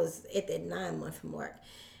like I was at that 9-month mark.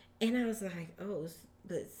 And I was like, oh,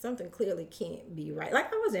 but something clearly can't be right.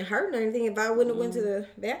 Like, I wasn't hurting or anything. If I wouldn't have went to the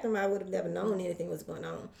bathroom, I would have never known anything was going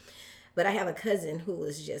on. But I have a cousin who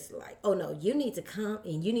was just like, oh no, you need to come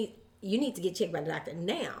and you need to get checked by the doctor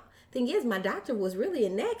now. Thing is, my doctor was really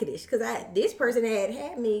in Natchitoches, because this person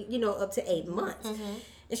had me, you know, up to 8 months.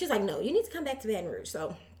 And she's like, no, you need to come back to Baton Rouge.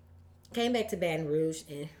 So came back to Baton Rouge,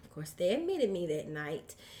 and of course they admitted me that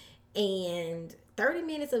night. And 30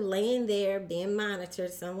 minutes of laying there being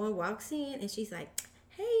monitored, someone walks in and she's like,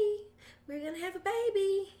 hey, we're gonna have a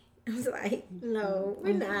baby. I was like, no,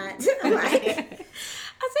 we're not. I'm like, I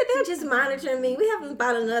said, they're just monitoring me. We have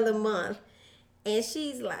about another month. And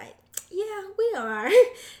she's like, yeah, we are.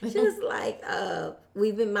 She was like,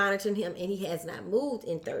 we've been monitoring him and he has not moved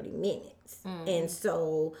in 30 minutes. And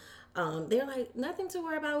so they're like, nothing to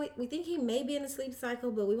worry about. We think he may be in a sleep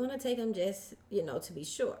cycle, but we want to take him just, you know, to be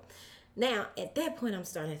sure. Now, at that point, I'm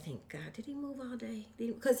starting to think, God, did he move all day?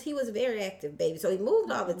 Because he was a very active baby, so he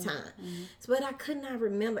moved all the time. So, but I could not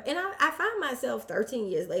remember. And I find myself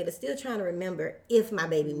 13 years later still trying to remember if my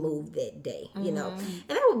baby moved that day, you know. And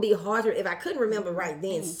that would be harder if I couldn't remember right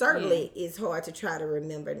then. Certainly, it's hard to try to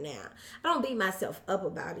remember now. I don't beat myself up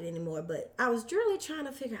about it anymore, but I was really trying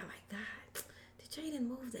to figure out, like, God, did Jaden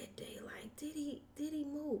move that day? Like, did he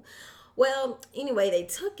move? Well, anyway, they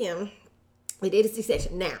took him. We did a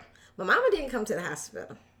C-section. Now, my mama didn't come to the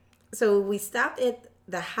hospital. So we stopped at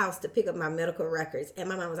the house to pick up my medical records. And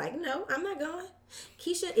my mom was like, no, I'm not going.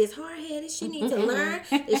 Keisha is hard-headed. She needs to learn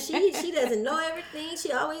that she doesn't know everything.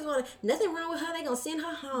 She always nothing wrong with her. They going to send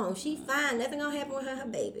her home. She fine. Nothing going to happen with her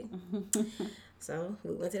baby. So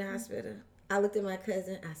we went to the hospital. I looked at my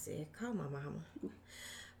cousin. I said, call my mama.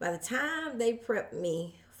 By the time they prepped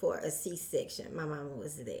me for a C-section, my mama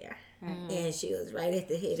was there. And she was right at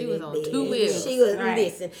the head she of was the on bed. 2 wheels. She was,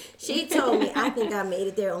 listen, she told me, I think I made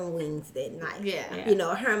it there on wings that night. Yeah. You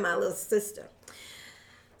know, her and my little sister.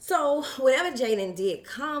 So whenever Jaden did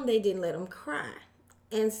come, they didn't let him cry.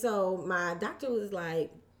 And so my doctor was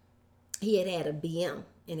like, he had a BM.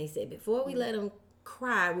 And they said, before we let him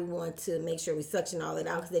cry, we want to make sure we suction all it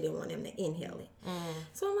out, because they didn't want him to inhale it.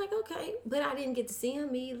 So I'm like, okay, but I didn't get to see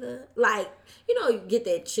him either. Like, you know, you get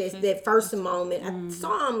that chest, that first moment. I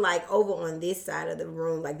saw him like over on this side of the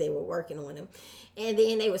room, like they were working on him. And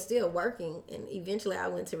then they were still working, and eventually I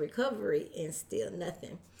went to recovery and still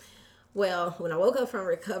nothing. Well, when I woke up from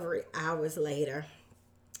recovery hours later,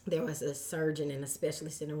 there was a surgeon and a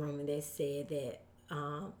specialist in the room, and they said that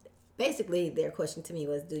basically their question to me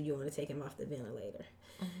was, do you want to take him off the ventilator?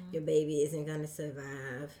 Your baby isn't going to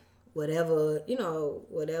survive. Whatever, you know,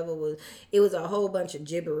 whatever was. It was a whole bunch of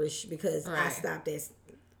gibberish, because I stopped at,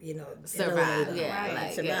 you know, Survive. ventilator. Yeah.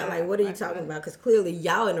 Like, survive. Like, what are you talking about? Because clearly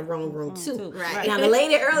y'all in the wrong room too. Right. Now, the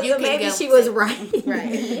lady earlier, maybe she was right.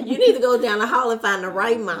 Right. You need to go down the hall and find the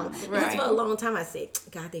right mama. Right. Because for a long time I said,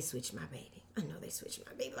 God, they switched my baby. I know they switched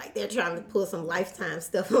my baby. Like, they're trying to pull some Lifetime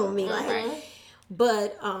stuff on me. Like, Right.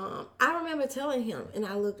 but I remember telling him, and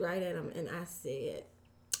I looked right at him, and I said,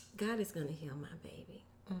 God is going to heal my baby.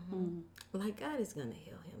 Like, God is going to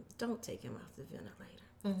heal him. Don't take him off the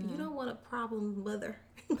ventilator. You don't want a problem mother.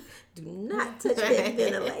 Do not touch that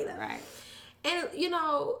ventilator. Right. And, you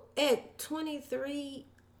know, at 23,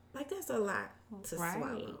 like, that's a lot to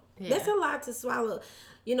swallow. Yeah. That's a lot to swallow.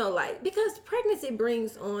 You know, like, because pregnancy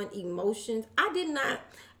brings on emotions. I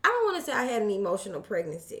don't want to say I had an emotional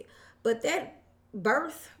pregnancy, but that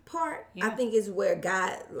birth part, I think, is where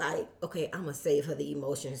God, like, okay, I'm going to save her the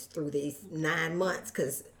emotions through these 9 months,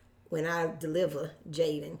 because when I deliver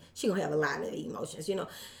Jaden, she going to have a lot of emotions, you know.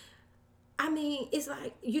 I mean, it's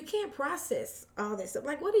like, you can't process all this stuff.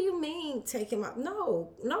 Like, what do you mean take him out? No,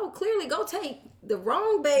 clearly go take the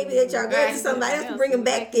wrong baby that y'all gave to somebody else, bring him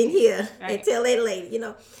back in here and tell that lady, you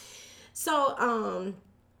know. So,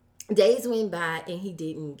 days went by and he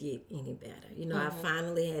didn't get any better. You know, I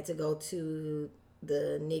finally had to go to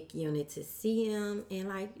the NIC unit to see him, and,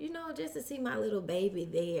 like, you know, just to see my little baby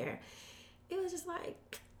there, it was just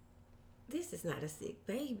like, this is not a sick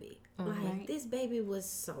baby. Like, this baby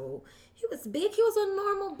was he was big. He was a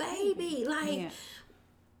normal baby. Like,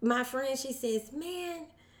 my friend, she says, man,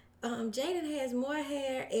 Jaden has more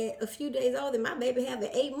hair at a few days old than my baby have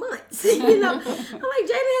at 8 months. You know, I'm like,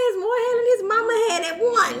 Jaden has more hair than his mama had at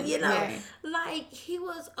 1. You know, Right. like he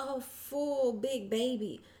was a full big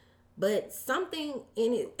baby. But something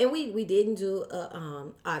in it, and we didn't do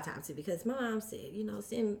a autopsy because my mom said, you know,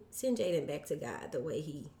 send Jaden back to God the way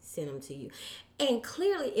he sent him to you. And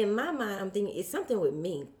clearly in my mind, I'm thinking it's something with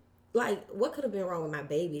me. Like, what could have been wrong with my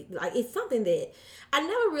baby? Like, it's something that I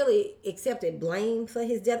never really accepted blame for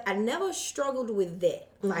his death. I never struggled with that.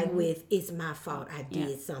 Like, with, it's my fault. I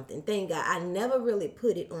did something. Thank God. I never really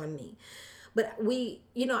put it on me. But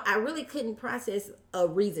I really couldn't process a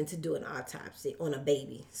reason to do an autopsy on a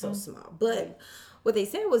baby so small. But what they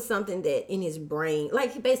said was something that in his brain,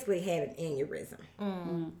 like he basically had an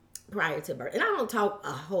aneurysm prior to birth. And I don't talk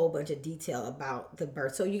a whole bunch of detail about the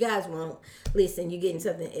birth. So you guys won't listen. You're getting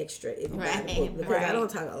something extra if you buy the book. Because I don't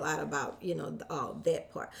talk a lot about, all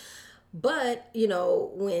that part. But,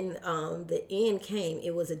 when the end came,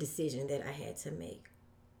 it was a decision that I had to make.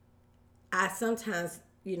 I sometimes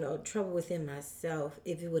trouble within myself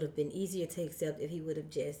if it would have been easier to accept if he would have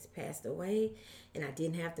just passed away and I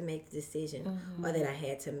didn't have to make the decision or that I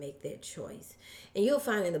had to make that choice. And you'll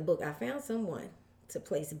find in the book, I found someone to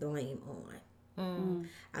place blame on.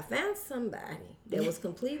 I found somebody that was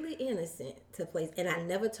completely innocent to place, and I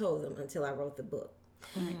never told them until I wrote the book.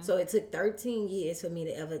 So it took 13 years for me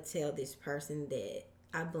to ever tell this person that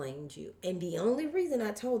I blamed you. And the only reason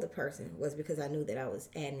I told the person was because I knew that I was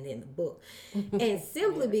adding it in the book. And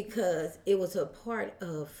simply because it was a part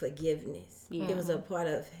of forgiveness. Yeah. It was a part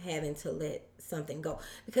of having to let something go.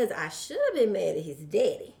 Because I should have been mad at his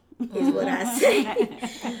daddy, is what I say.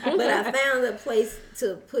 But I found a place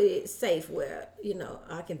to put it safe where,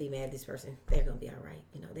 I can be mad at this person. They're going to be all right.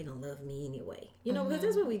 They're going to love me anyway. Because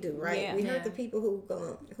that's what we do, right? Yeah. We hurt the people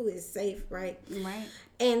who is safe, right? Right.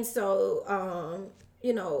 And so,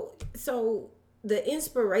 so the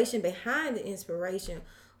inspiration behind the inspiration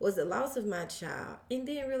was the loss of my child and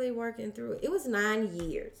then really working through it. It was 9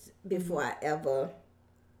 years before I ever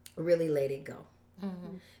really let it go.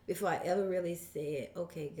 Before I ever really said,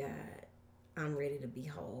 okay, God, I'm ready to be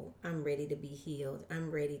whole. I'm ready to be healed.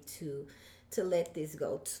 I'm ready to let this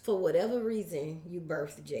go. For whatever reason you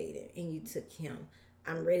birthed Jaden and you took him,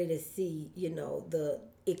 I'm ready to see,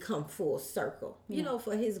 it come full circle,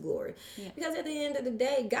 for his glory. Yeah. Because at the end of the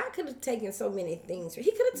day, God could have taken so many things.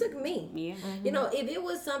 He could have took me. Yeah. If it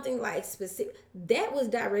was something like specific, that was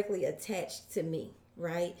directly attached to me,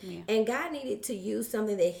 right? Yeah. And God needed to use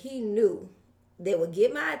something that he knew that would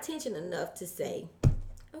get my attention enough to say,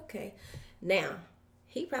 okay, now,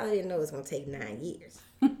 he probably didn't know it was going to take 9 years.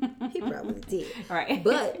 He probably did. Right.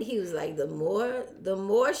 But he was like, the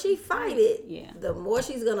more she fight it, the more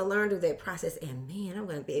she's going to learn through that process. And man, I'm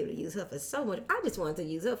going to be able to use her for so much. I just wanted to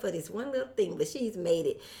use her for this one little thing, but she's made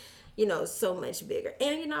it, so much bigger.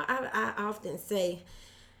 And, I often say,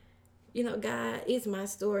 God, it's my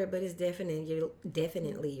story, but it's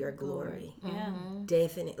definitely your glory. Yeah.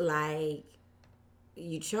 Definitely. Like,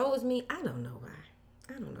 you chose me. I don't know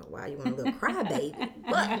why you want a little crybaby,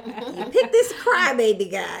 but you picked this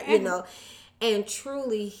crybaby guy, And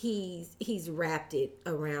truly, he's wrapped it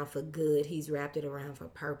around for good. He's wrapped it around for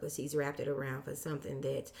purpose. He's wrapped it around for something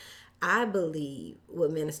that I believe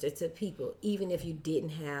will minister to people, even if you didn't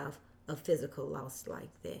have a physical loss like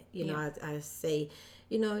that. I say,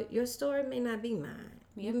 your story may not be mine.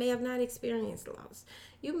 You may have not experienced loss.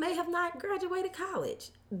 You may have not graduated college.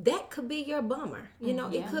 That could be your bummer.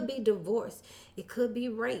 It could be divorce. It could be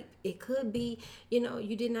rape. It could be,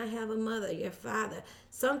 you did not have a mother, your father,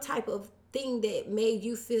 some type of thing that made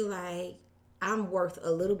you feel like I'm worth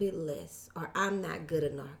a little bit less, or I'm not good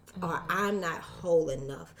enough, or I'm not whole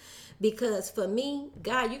enough. Because for me,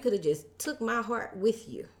 God, you could have just took my heart with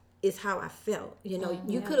you. Is how I felt.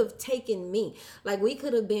 You could have taken me. Like, we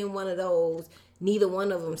could have been one of those, neither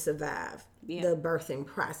one of them survived the birthing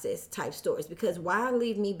process type stories. Because why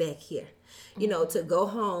leave me back here? To go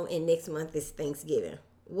home and next month is Thanksgiving.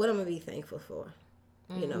 What am I going to be thankful for?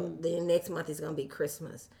 Then next month is going to be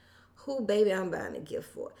Christmas. Who, baby, I'm buying a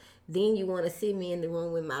gift for? Then you want to see me in the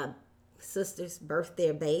room with my sisters birth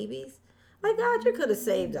their babies? Like, God, you could have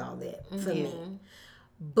saved all that for me.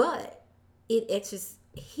 But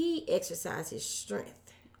he exercised his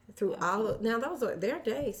strength through all of. Now, there are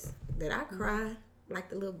days that I cry like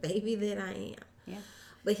the little baby that I am. Yeah.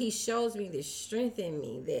 But he shows me the strength in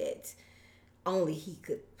me that only he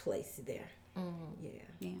could place there.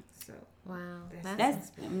 Yeah. So wow,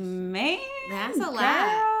 that's man. That's a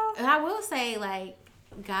lot. And I will say, like,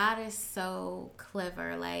 God is so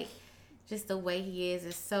clever. Like, just the way he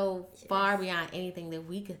is so far beyond anything that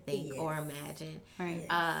we could think or imagine. Right.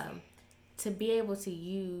 to be able to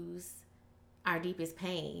use our deepest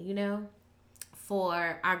pain, you know,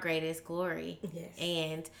 for our greatest glory. Yes.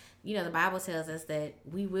 And, you know, the Bible tells us that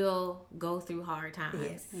we will go through hard times.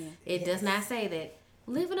 Yes. Yeah. It does not say that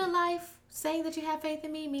living a life saying that you have faith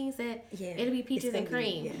in me means that it'll be peaches and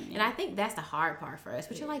cream. And I think that's the hard part for us.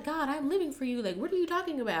 But you're like, God, I'm living for you. Like, what are you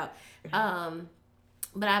talking about?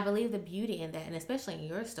 But I believe the beauty in that, and especially in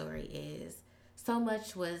your story, is so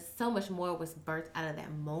much more was birthed out of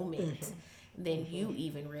that moment than you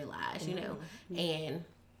even realized, you know. And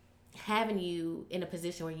having you in a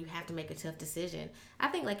position where you have to make a tough decision, I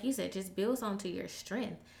think, like you said, just builds onto your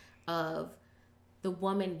strength of the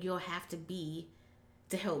woman you'll have to be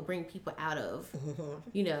to help bring people out of,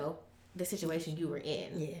 you know, the situation you were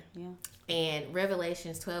in. And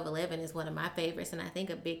Revelations 12:11 is one of my favorites, and I think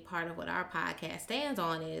a big part of what our podcast stands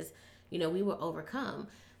on is, you know, we were overcome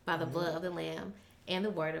by the blood of the Lamb and the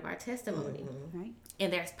word of our testimony. Right.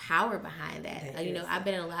 And there's power behind that. You know, I've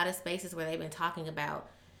been in a lot of spaces where they've been talking about,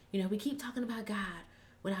 you know, we keep talking about God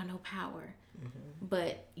without no power.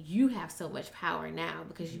 But you have so much power now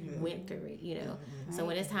because you went through it, you know. So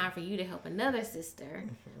when it's time for you to help another sister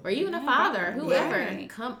or even a father, whoever,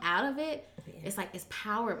 come out of it, it's like it's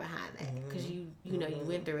power behind that because you know, you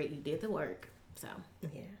went through it, you did the work. So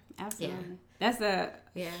absolutely, that's a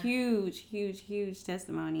huge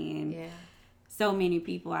testimony, and so many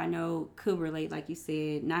people I know could relate, like you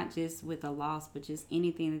said, not just with a loss, but just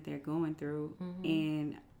anything that they're going through.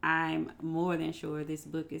 And I'm more than sure this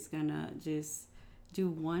book is gonna just do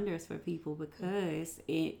wonders for people, because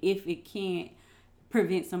if it can't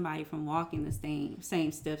prevent somebody from walking the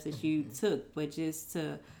same steps that you took, but just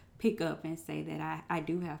to pick up and say that I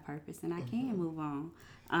do have purpose and I can move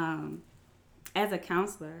on. As a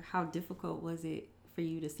counselor, how difficult was it for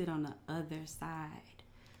you to sit on the other side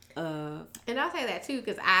of... And I'll say that too,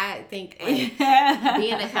 because I think like,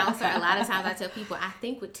 being a counselor, a lot of times I tell people I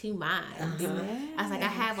think with two minds. I was like, I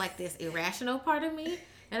have like this irrational part of me,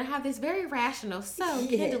 and I have this very rational. So,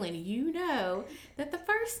 Kendallin, you know that the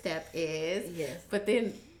first step is, but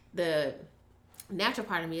then the natural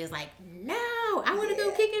part of me is like, no, I want to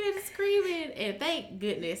go kicking and screaming. And thank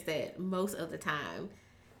goodness that most of the time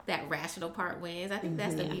that rational part wins. I think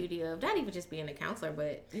that's the beauty of not even just being a counselor,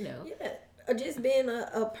 but, you know. Or just being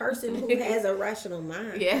a person who has a rational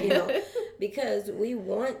mind, you know, because we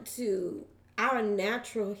want to, our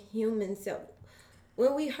natural human self,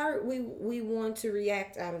 when we hurt, we want to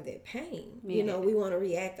react out of that pain. You know, we want to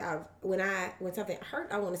react out of, when something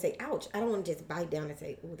hurt, I want to say, ouch. I don't want to just bite down and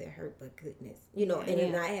say, oh, that hurt, but goodness, you know, and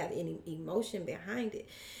then not have any emotion behind it.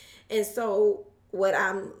 And so what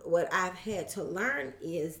I've had to learn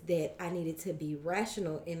is that I needed to be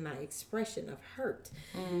rational in my expression of hurt,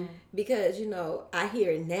 because, you know, I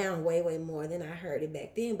hear it now way more than I heard it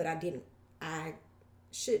back then, but I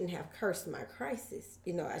shouldn't have cursed my crisis.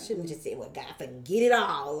 You know, I shouldn't just say, well, God, forget it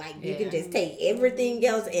all. Like, you can just take everything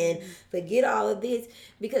else and forget all of this,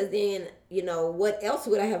 because then, you know, what else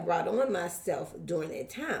would I have brought on myself during that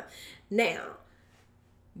time? Now,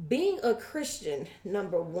 being a Christian,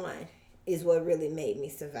 number one, is what really made me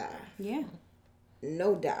survive. Yeah.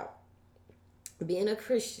 No doubt. Being a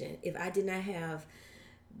Christian, if I did not have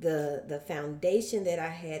the foundation that I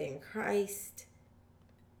had in Christ,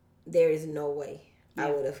 there is no way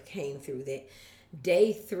I would have came through that.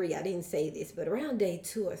 Day 3, I didn't say this, but around day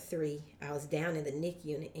 2 or 3, I was down in the NIC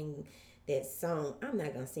unit, and that song, I'm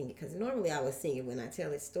not going to sing it because normally I would sing it when I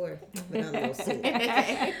tell this story, but I'm going to sing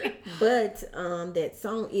it. But that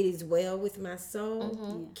song, It Is Well With My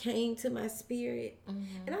Soul, came to my spirit,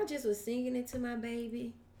 and I just was singing it to my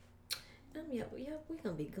baby. We're going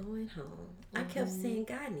to be going home. I kept saying,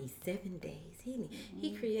 God needs 7 days.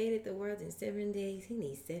 He created the world in 7 days. He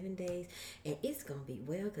needs 7 days, and it's going to be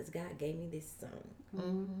well because God gave me this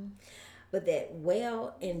song. But that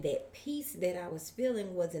well and that peace that I was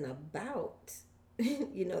feeling wasn't about,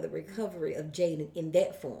 you know, the recovery of Jaden in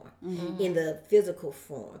that form, in the physical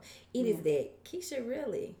form. It is that, Keisha,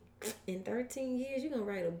 really, in 13 years, you're going to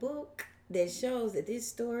write a book that shows that this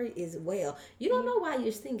story is well. You don't know why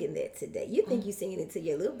you're singing that today. You think you're singing it to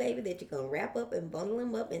your little baby that you're going to wrap up and bundle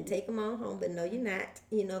him up and take him on home, but no, you're not.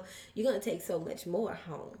 You know, you're going to take so much more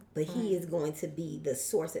home, but he is going to be the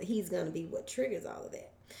source. He's going to be what triggers all of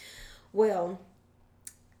that. Well,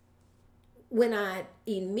 when I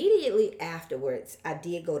immediately afterwards, I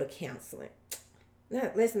did go to counseling.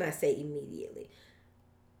 Now, let's not say immediately.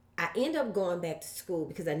 I end up going back to school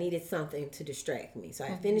because I needed something to distract me. So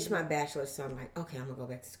I finished my bachelor's, so I'm like, okay, I'm going to go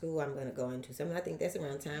back to school. I'm going to go into something. I think that's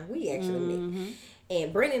around the time we actually met.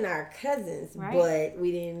 And Brandon and I are cousins, but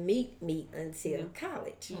we didn't meet until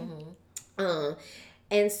college.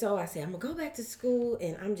 And so I said, I'm going to go back to school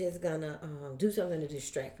and I'm just going to do something to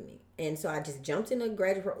distract me. And so I just jumped in a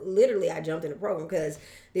literally I jumped in the program because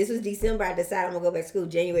this was December. I decided I'm going to go back to school.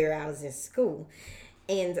 January, I was in school.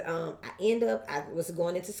 And I was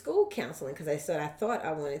going into school counseling because I thought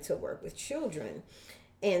I wanted to work with children.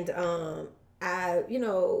 And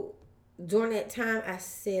during that time, I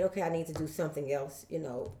said, okay, I need to do something else,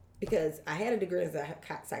 because I had a degree in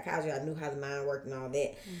psychology. I knew how the mind worked and all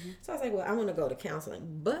that. Mm-hmm. So I was like, well, I want to go to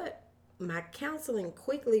counseling. But my counseling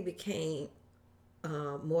quickly became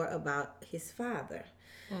more about his father.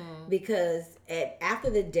 Mm. Because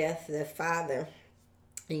after the death of the father,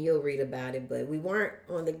 and you'll read about it, but we weren't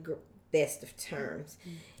on the best of terms.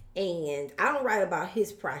 Mm. And I don't write about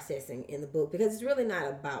his processing in the book because it's really not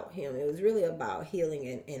about him. It was really about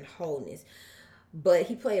healing and wholeness. But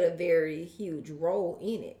he played a very huge role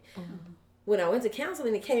in it. Mm-hmm. When I went to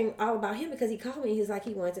counseling, it came all about him because he called me. He was like,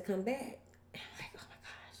 he wanted to come back. And I'm like,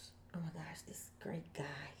 oh my gosh, this great guy.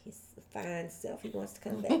 He's a fine self. He wants to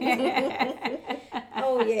come back.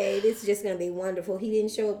 Oh, yay, this is just going to be wonderful. He didn't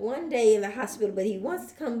show up one day in the hospital, but he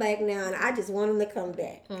wants to come back now, and I just want him to come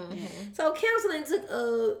back. Mm-hmm. So counseling took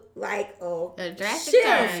a drastic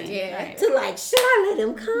shift to should I let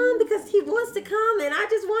him come because he wants to come, and I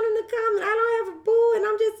just want him to come, and I don't have a boo, and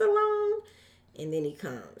I'm just alone. And then he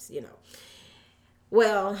comes,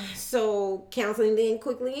 Well, so counseling then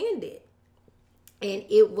quickly ended. And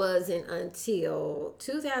it wasn't until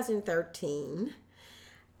 2013,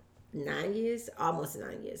 almost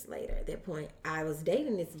 9 years later, at that point, I was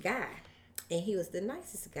dating this guy. And he was the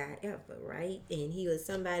nicest guy ever, right? And he was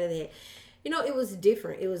somebody that, it was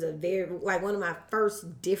different. It was a very, one of my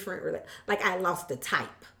first different, I lost the type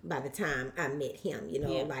by the time I met him,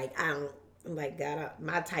 I'm like, God,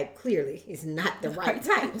 my type clearly is not the right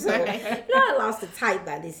type. So, I lost the type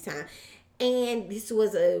by this time. And this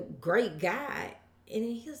was a great guy. And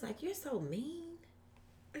then he was like, you're so mean.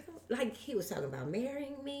 Like, he was talking about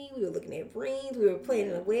marrying me. We were looking at rings. We were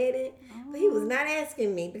planning a wedding. But he was not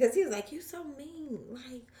asking me because he was like, you're so mean.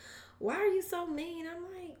 Like, why are you so mean? I'm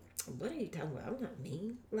like, what are you talking about? I'm not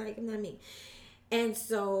mean. I'm not mean. And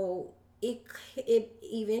so it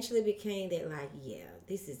eventually became that, yeah,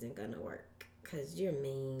 this isn't going to work. Because you're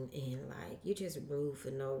mean and you just rude for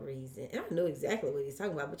no reason. And I knew exactly what he's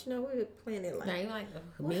talking about, but we were playing it now you're like,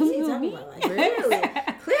 what is he talking about?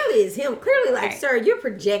 Clearly it's him. Clearly, sir, you're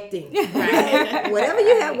projecting. Right? Whatever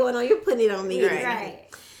you have going on, you're putting it on me. Right.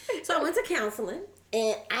 So I went to counseling,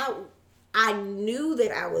 and I knew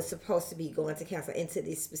that I was supposed to be going to counseling, and to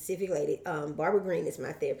this specific lady. Barbara Green is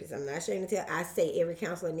my therapist. I'm not ashamed to tell. I say every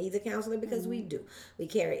counselor needs a counselor because we do. We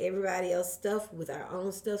carry everybody else's stuff with our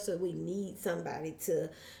own stuff, so we need somebody to,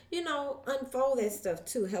 unfold that stuff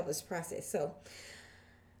to help us process. So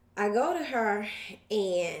I go to her,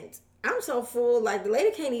 and I'm so full. The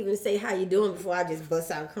lady can't even say how you doing before I just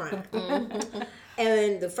bust out crying.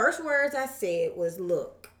 And the first words I said was,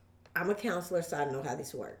 look, I'm a counselor, so I know how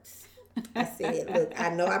this works. I said, look, I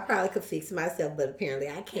know I probably could fix myself, but apparently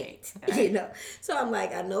I can't, So I'm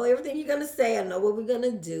like, I know everything you're going to say. I know what we're going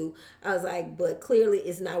to do. I was like, but clearly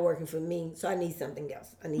it's not working for me. So I need something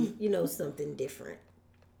else. I need, something different.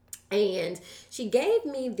 And she gave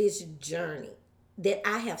me this journey that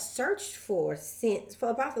I have searched for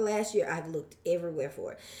about the last year. I've looked everywhere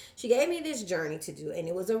for it. She gave me this journey to do, and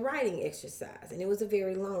it was a writing exercise, and it was a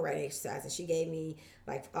very long writing exercise. And she gave me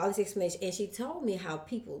all this explanation, and she told me how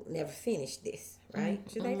people never finish this, right?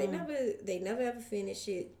 She's like, they never ever finish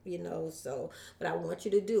it, So, but I want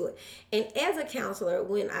you to do it. And as a counselor,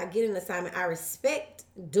 when I get an assignment, I respect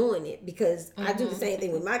doing it because I do the same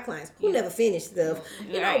thing with my clients who never finish stuff,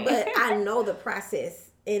 But I know the process.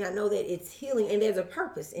 And I know that it's healing and there's a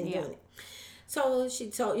purpose in doing it. So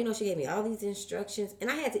she told, she gave me all these instructions,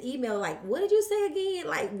 and I had to email, what did you say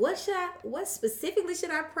again? What specifically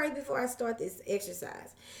should I pray before I start this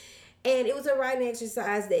exercise? And it was a writing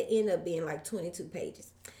exercise that ended up being 22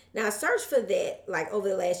 pages. Now I searched for that over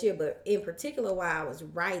the last year, but in particular while I was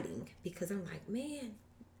writing, because I'm like, man,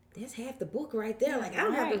 that's half the book right there. I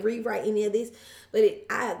don't have to rewrite any of this. But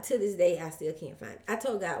to this day, I still can't find it. I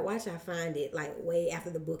told God, why should I find it way after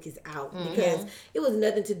the book is out? Because it was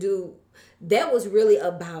nothing to do. That was really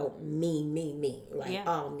about me.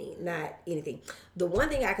 All me, not anything. The one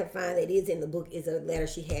thing I could find that is in the book is a letter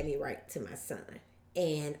she had me write to my son.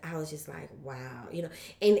 And I was just like, wow,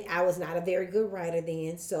 and I was not a very good writer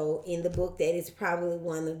then. So in the book, that is probably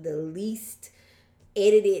one of the least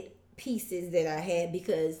edited pieces that I had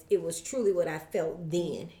because it was truly what I felt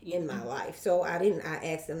then in my life. So I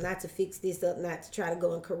asked them not to fix this up, not to try to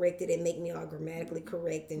go and correct it and make me all grammatically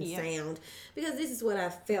correct and sound, because this is what I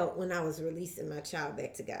felt when I was releasing my child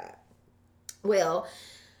back to God. Well,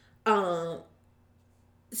 um,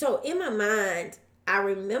 so in my mind, I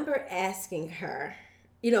remember asking her,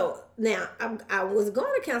 now I was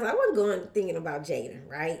going to counsel. I wasn't going thinking about Jaden,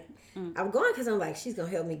 right? I'm going because I'm like, she's gonna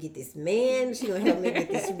help me get this man. She's gonna help me get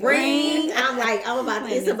this ring. I'm like,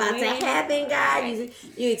 it's about to happen, God.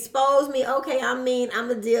 You expose me. Okay, I'm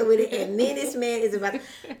gonna deal with it. And me, this man is about.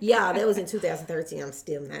 Y'all, that was in 2013. I'm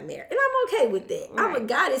still not married, and I'm okay with that. Right.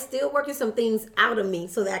 God is still working some things out of me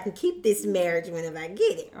so that I can keep this marriage whenever I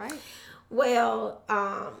get it. Right. Well,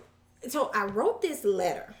 so I wrote this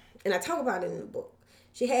letter, and I talk about it in the book.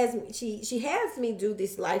 She has me do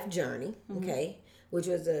this life journey, okay, which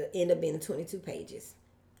was end up being 22 pages.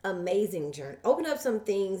 Amazing journey. Open up some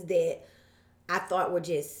things that I thought were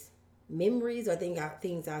just memories or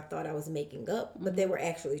things I thought I was making up, but they were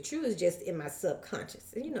actually true. It's just in my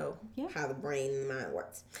subconscious, and how the brain and the mind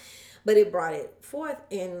works. But it brought it forth,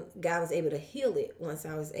 and God was able to heal it once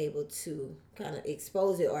I was able to kind of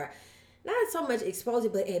expose it, or not so much expose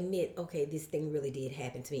it, but admit, okay, this thing really did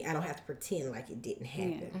happen to me. I don't have to pretend like it didn't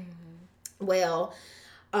happen. Yeah. Well,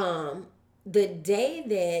 the day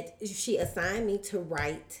that she assigned me to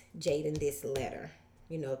write Jaden this letter,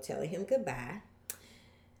 telling him goodbye,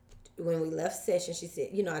 when we left session, she said,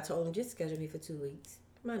 I told him, just schedule me for 2 weeks.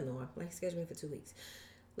 My norm, schedule me for 2 weeks.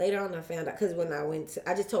 Later on, I found out, because when I went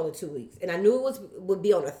I just told her 2 weeks. And I knew it would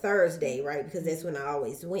be on a Thursday, right? Because that's when I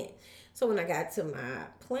always went. So when I got to my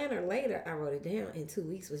planner later, I wrote it down. And 2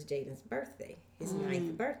 weeks was Jaden's birthday, his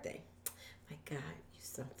 9th birthday. My God, you're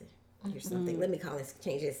something. You're something. Let me call and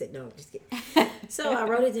change it. I said, no, just kidding. So I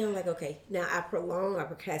wrote it down okay. Now I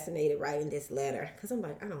procrastinated writing this letter because I'm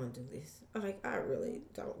like, I don't want to do this. I'm like, I really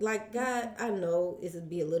don't. God, I know it would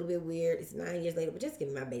be a little bit weird. It's 9 years later, but just give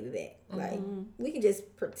me my baby back. We can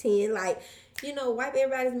just pretend wipe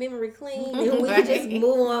everybody's memory clean and we can just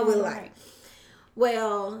move on with life.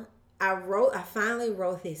 Well, I finally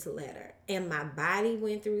wrote this letter, and my body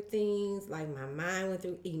went through things, my mind went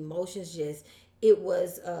through emotions. It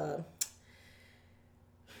was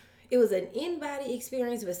an in-body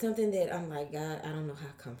experience, but something that I'm like, God, I don't know how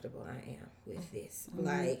comfortable I am with this.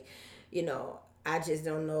 I just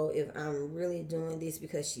don't know if I'm really doing this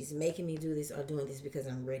because she's making me do this or doing this because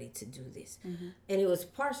I'm ready to do this. And it was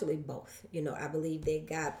partially both. I believe that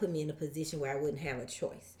God put me in a position where I wouldn't have a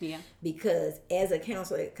choice. Yeah. Because as a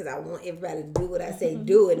counselor, because I want everybody to do what I say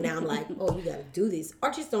do, and now I'm like, oh, you got to do this. Or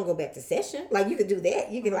just don't go back to session. You could do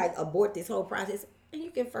that. You can abort this whole process, and you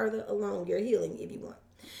can further along your healing if you want.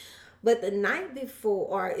 But the night before,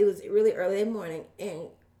 or it was really early in the morning, and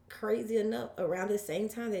crazy enough, around the same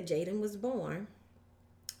time that Jaden was born,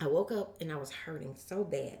 I woke up and I was hurting so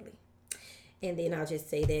badly. And then I'll just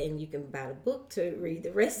say that, and you can buy the book to read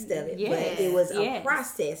the rest of it. Yes, but it was a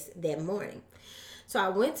process that morning. So I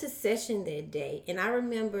went to session that day, and I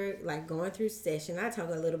remember going through session. I talk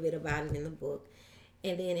a little bit about it in the book.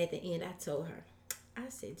 And then at the end, I told her, I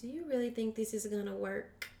said, do you really think this is going to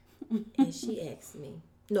work? And she asked me.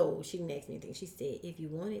 No, she didn't ask me anything. She said, if you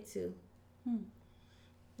wanted to. And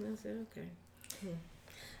I said, okay.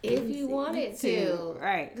 If you wanted to.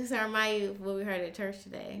 Right. This remind you of what we heard at church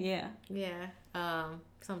today. Yeah. Yeah.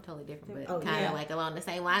 Something totally different, but kind of along the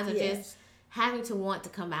same lines of just having to want to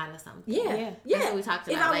come out of something. Yeah. That's what we talked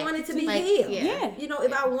about. If I wanted to be healed. Yeah.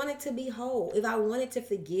 If I wanted to be whole, if I wanted to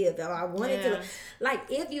forgive, if I wanted to,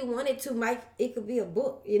 if you wanted to, Mike, it could be a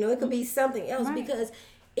book, it could be something else because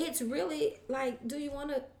it's really do you want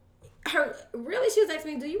to, she was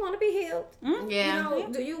asking me, do you want to be healed? Yeah.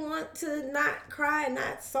 Do you want to not cry and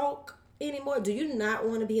not sulk anymore? Do you not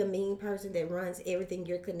want to be a mean person that runs everything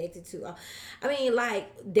you're connected to? I mean,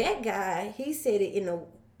 that guy, he said it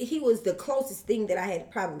he was the closest thing that I had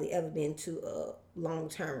probably ever been to a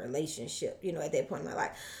long-term relationship, at that point in my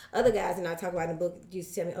life. Other guys, and I talk about in the book, used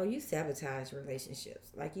to tell me, oh, you sabotage relationships.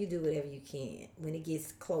 You do whatever you can. When it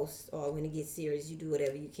gets close or when it gets serious, you do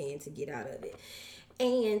whatever you can to get out of it.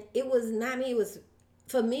 And it was not me.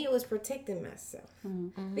 For me, it was protecting myself.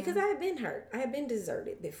 Because I had been hurt. I had been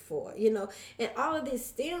deserted before, And all of this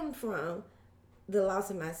stemmed from the loss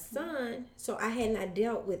of my son. So I had not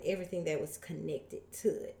dealt with everything that was connected to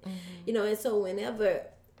it. And so whenever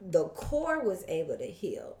the core was able to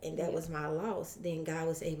heal, and that was my loss, then God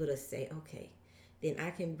was able to say, okay, then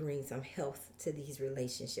I can bring some health to these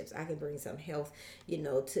relationships. I can bring some health,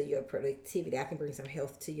 to your productivity. I can bring some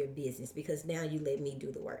health to your business because now you let me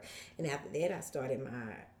do the work. And after that, I started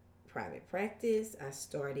my private practice. I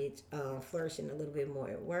started flourishing a little bit more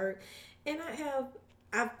at work. And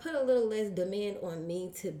I've put a little less demand on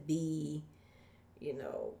me to be,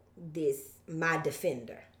 my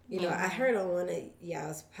defender. I heard on one of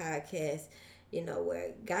y'all's podcasts, You know,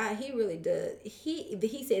 where God, he really does.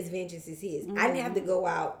 He says vengeance is his. I didn't have to go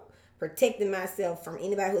out protecting myself from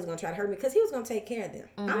anybody who's going to try to hurt me because he was going to take care of them.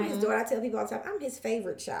 I'm his daughter. I tell people all the time, I'm his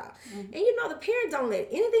favorite child. And you know, the parents don't let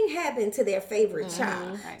anything happen to their favorite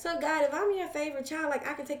child. Right. So God, if I'm your favorite child, like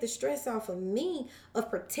I can take the stress off of me of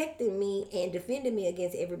protecting me and defending me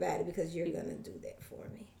against everybody because you're going to do that for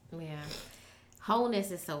me. Yeah. Wholeness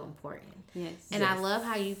is so important. Yes. And I love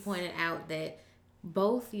how you pointed out that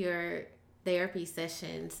both your therapy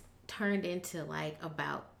sessions turned into like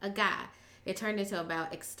about a guy. It turned into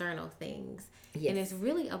about external things. Yes. And it's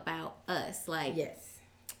really about us. Like Yes.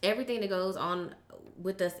 everything that goes on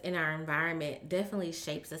with us in our environment definitely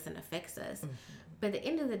shapes us and affects us. But at the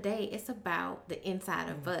end of the day, it's about the inside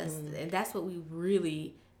of us. And that's what we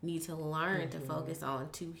really need to learn to focus on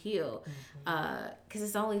to heal. Because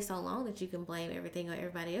it's only so long that you can blame everything on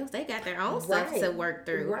everybody else. They got their own stuff to work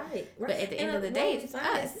through. Right. But at the end of the day, it's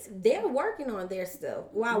us. They're working on their stuff.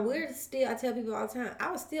 While we're still, I tell people all the time, I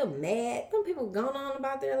was still mad. Some people going on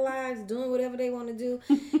about their lives, doing whatever they want to do.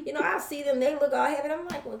 You know, I see them, they look all happy. I'm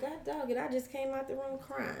like, well, God dog it, I just came out the room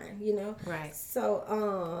crying, you know? Right.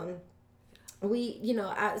 So,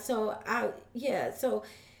 so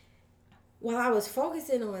while I was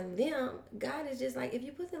focusing on them, God is just like, if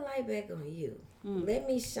you put the light back on you, let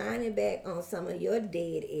me shine it back on some of your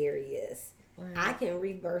dead areas. Right. I can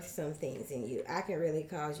rebirth some things in you. I can really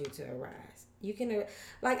cause you to arise. You can,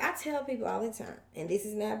 like I tell people all the time, and this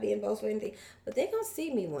is not being boastful or anything, but they're going to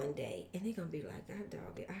see me one day, and they're going to be like, God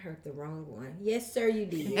dog it, I heard the wrong one. Yes, sir, you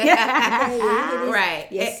did. Right.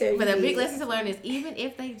 Yes, sir, But you the big did. lesson to learn is even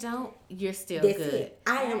if they don't, you're still That's good. it.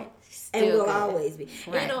 I am. Still And will good. always be.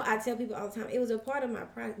 Right. You know, I tell people all the time, it was a part of my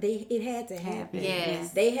process. It had to happen.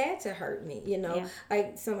 Yes. They had to hurt me, you know. Yeah.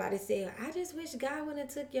 Like somebody said, I just wish God wouldn't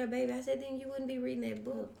have took your baby. I said, then you wouldn't be reading that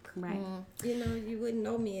book. Right. You know, you wouldn't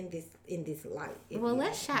know me in this light. Well,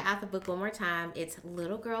 let's shout out the book one more time. It's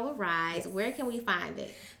Little Girl Arise. Where can we find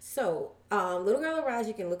it? So, Little Girl Arise,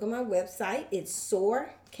 you can look on my website. It's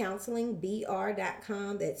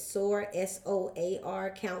soarcounselingbr.com. That's soar,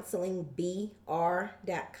 SOAR,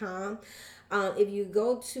 counselingbr.com. If you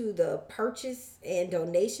go to the purchase and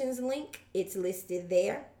donations link, it's listed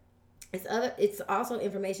there. It's also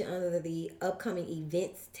information under the upcoming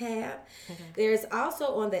events tab. Okay. There's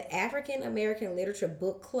also on the African American Literature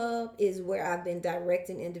Book Club is where I've been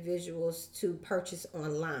directing individuals to purchase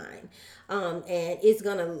online. And it's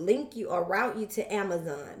gonna link you or route you to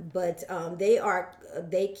Amazon, but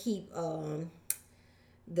they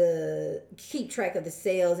keep track of the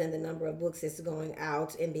sales and the number of books that's going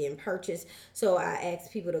out and being purchased. So I ask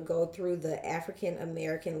people to go through the African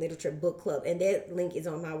American Literature Book Club, and that link is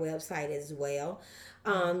on my website as well.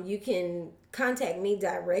 You can contact me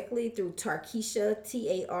directly through Tarkisha,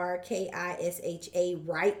 TARKISHA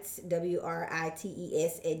Writes,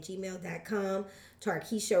 WRITES @gmail.com.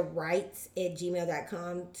 Tarkisha Writes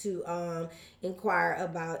 @gmail.com to inquire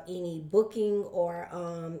about any booking or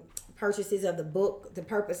purchases of the book, the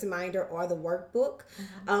Purpose Minder or the workbook.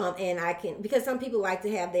 And I can, because some people like to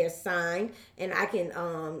have theirs signed, and I can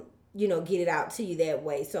get it out to you that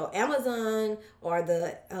way. So Amazon or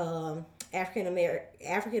the African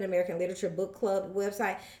American Literature Book Club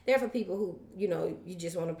website, they're for people who, you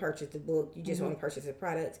just want to purchase the book, you just want to purchase the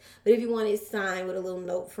products. But if you want it signed with a little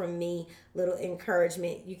note from me, little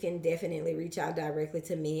encouragement, you can definitely reach out directly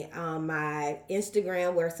to me. My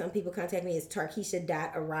Instagram, where some people contact me, is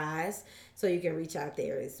tarkisha.arise, so you can reach out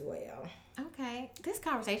there as well. Okay, this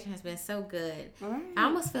conversation has been so good. Right. I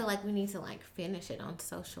almost feel like we need to finish it on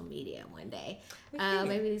social media one day.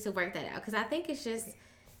 Maybe we need to work that out, because I think it's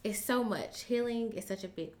so much. Healing is such a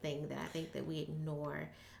big thing that I think that we ignore.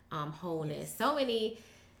 Wholeness, so many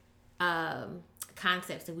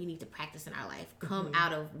concepts that we need to practice in our life come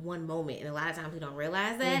out of one moment, and a lot of times we don't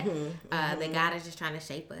realize that that God is just trying to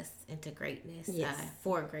shape us into greatness,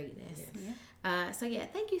 for greatness. So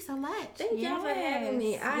thank you so much. Thank y'all for having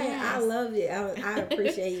me. I love it. I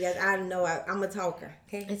appreciate you guys. I know I'm a talker.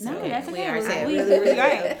 Okay, that's okay. We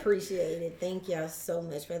really appreciate it. Thank y'all so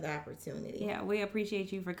much for the opportunity. Yeah, we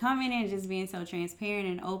appreciate you for coming and just being so transparent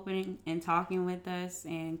and open and talking with us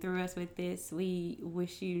and through us with this. We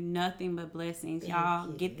wish you nothing but blessings.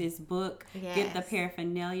 Y'all get this book. Yes. Get the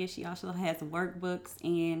paraphernalia. She also has workbooks,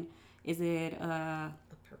 and is it a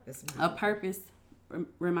purpose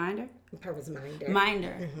reminder? Purpose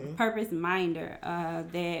Minder. Purpose Minder,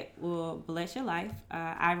 that will bless your life.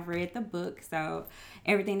 I've read the book, so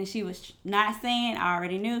everything that she was not saying I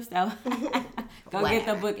already knew, so go get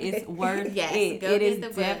the book. It's worth it. It is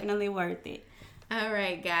definitely worth it. All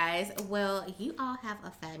right, guys. Well, you all have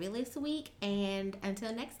a fabulous week, and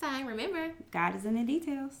until next time, remember, God is in the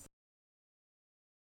details.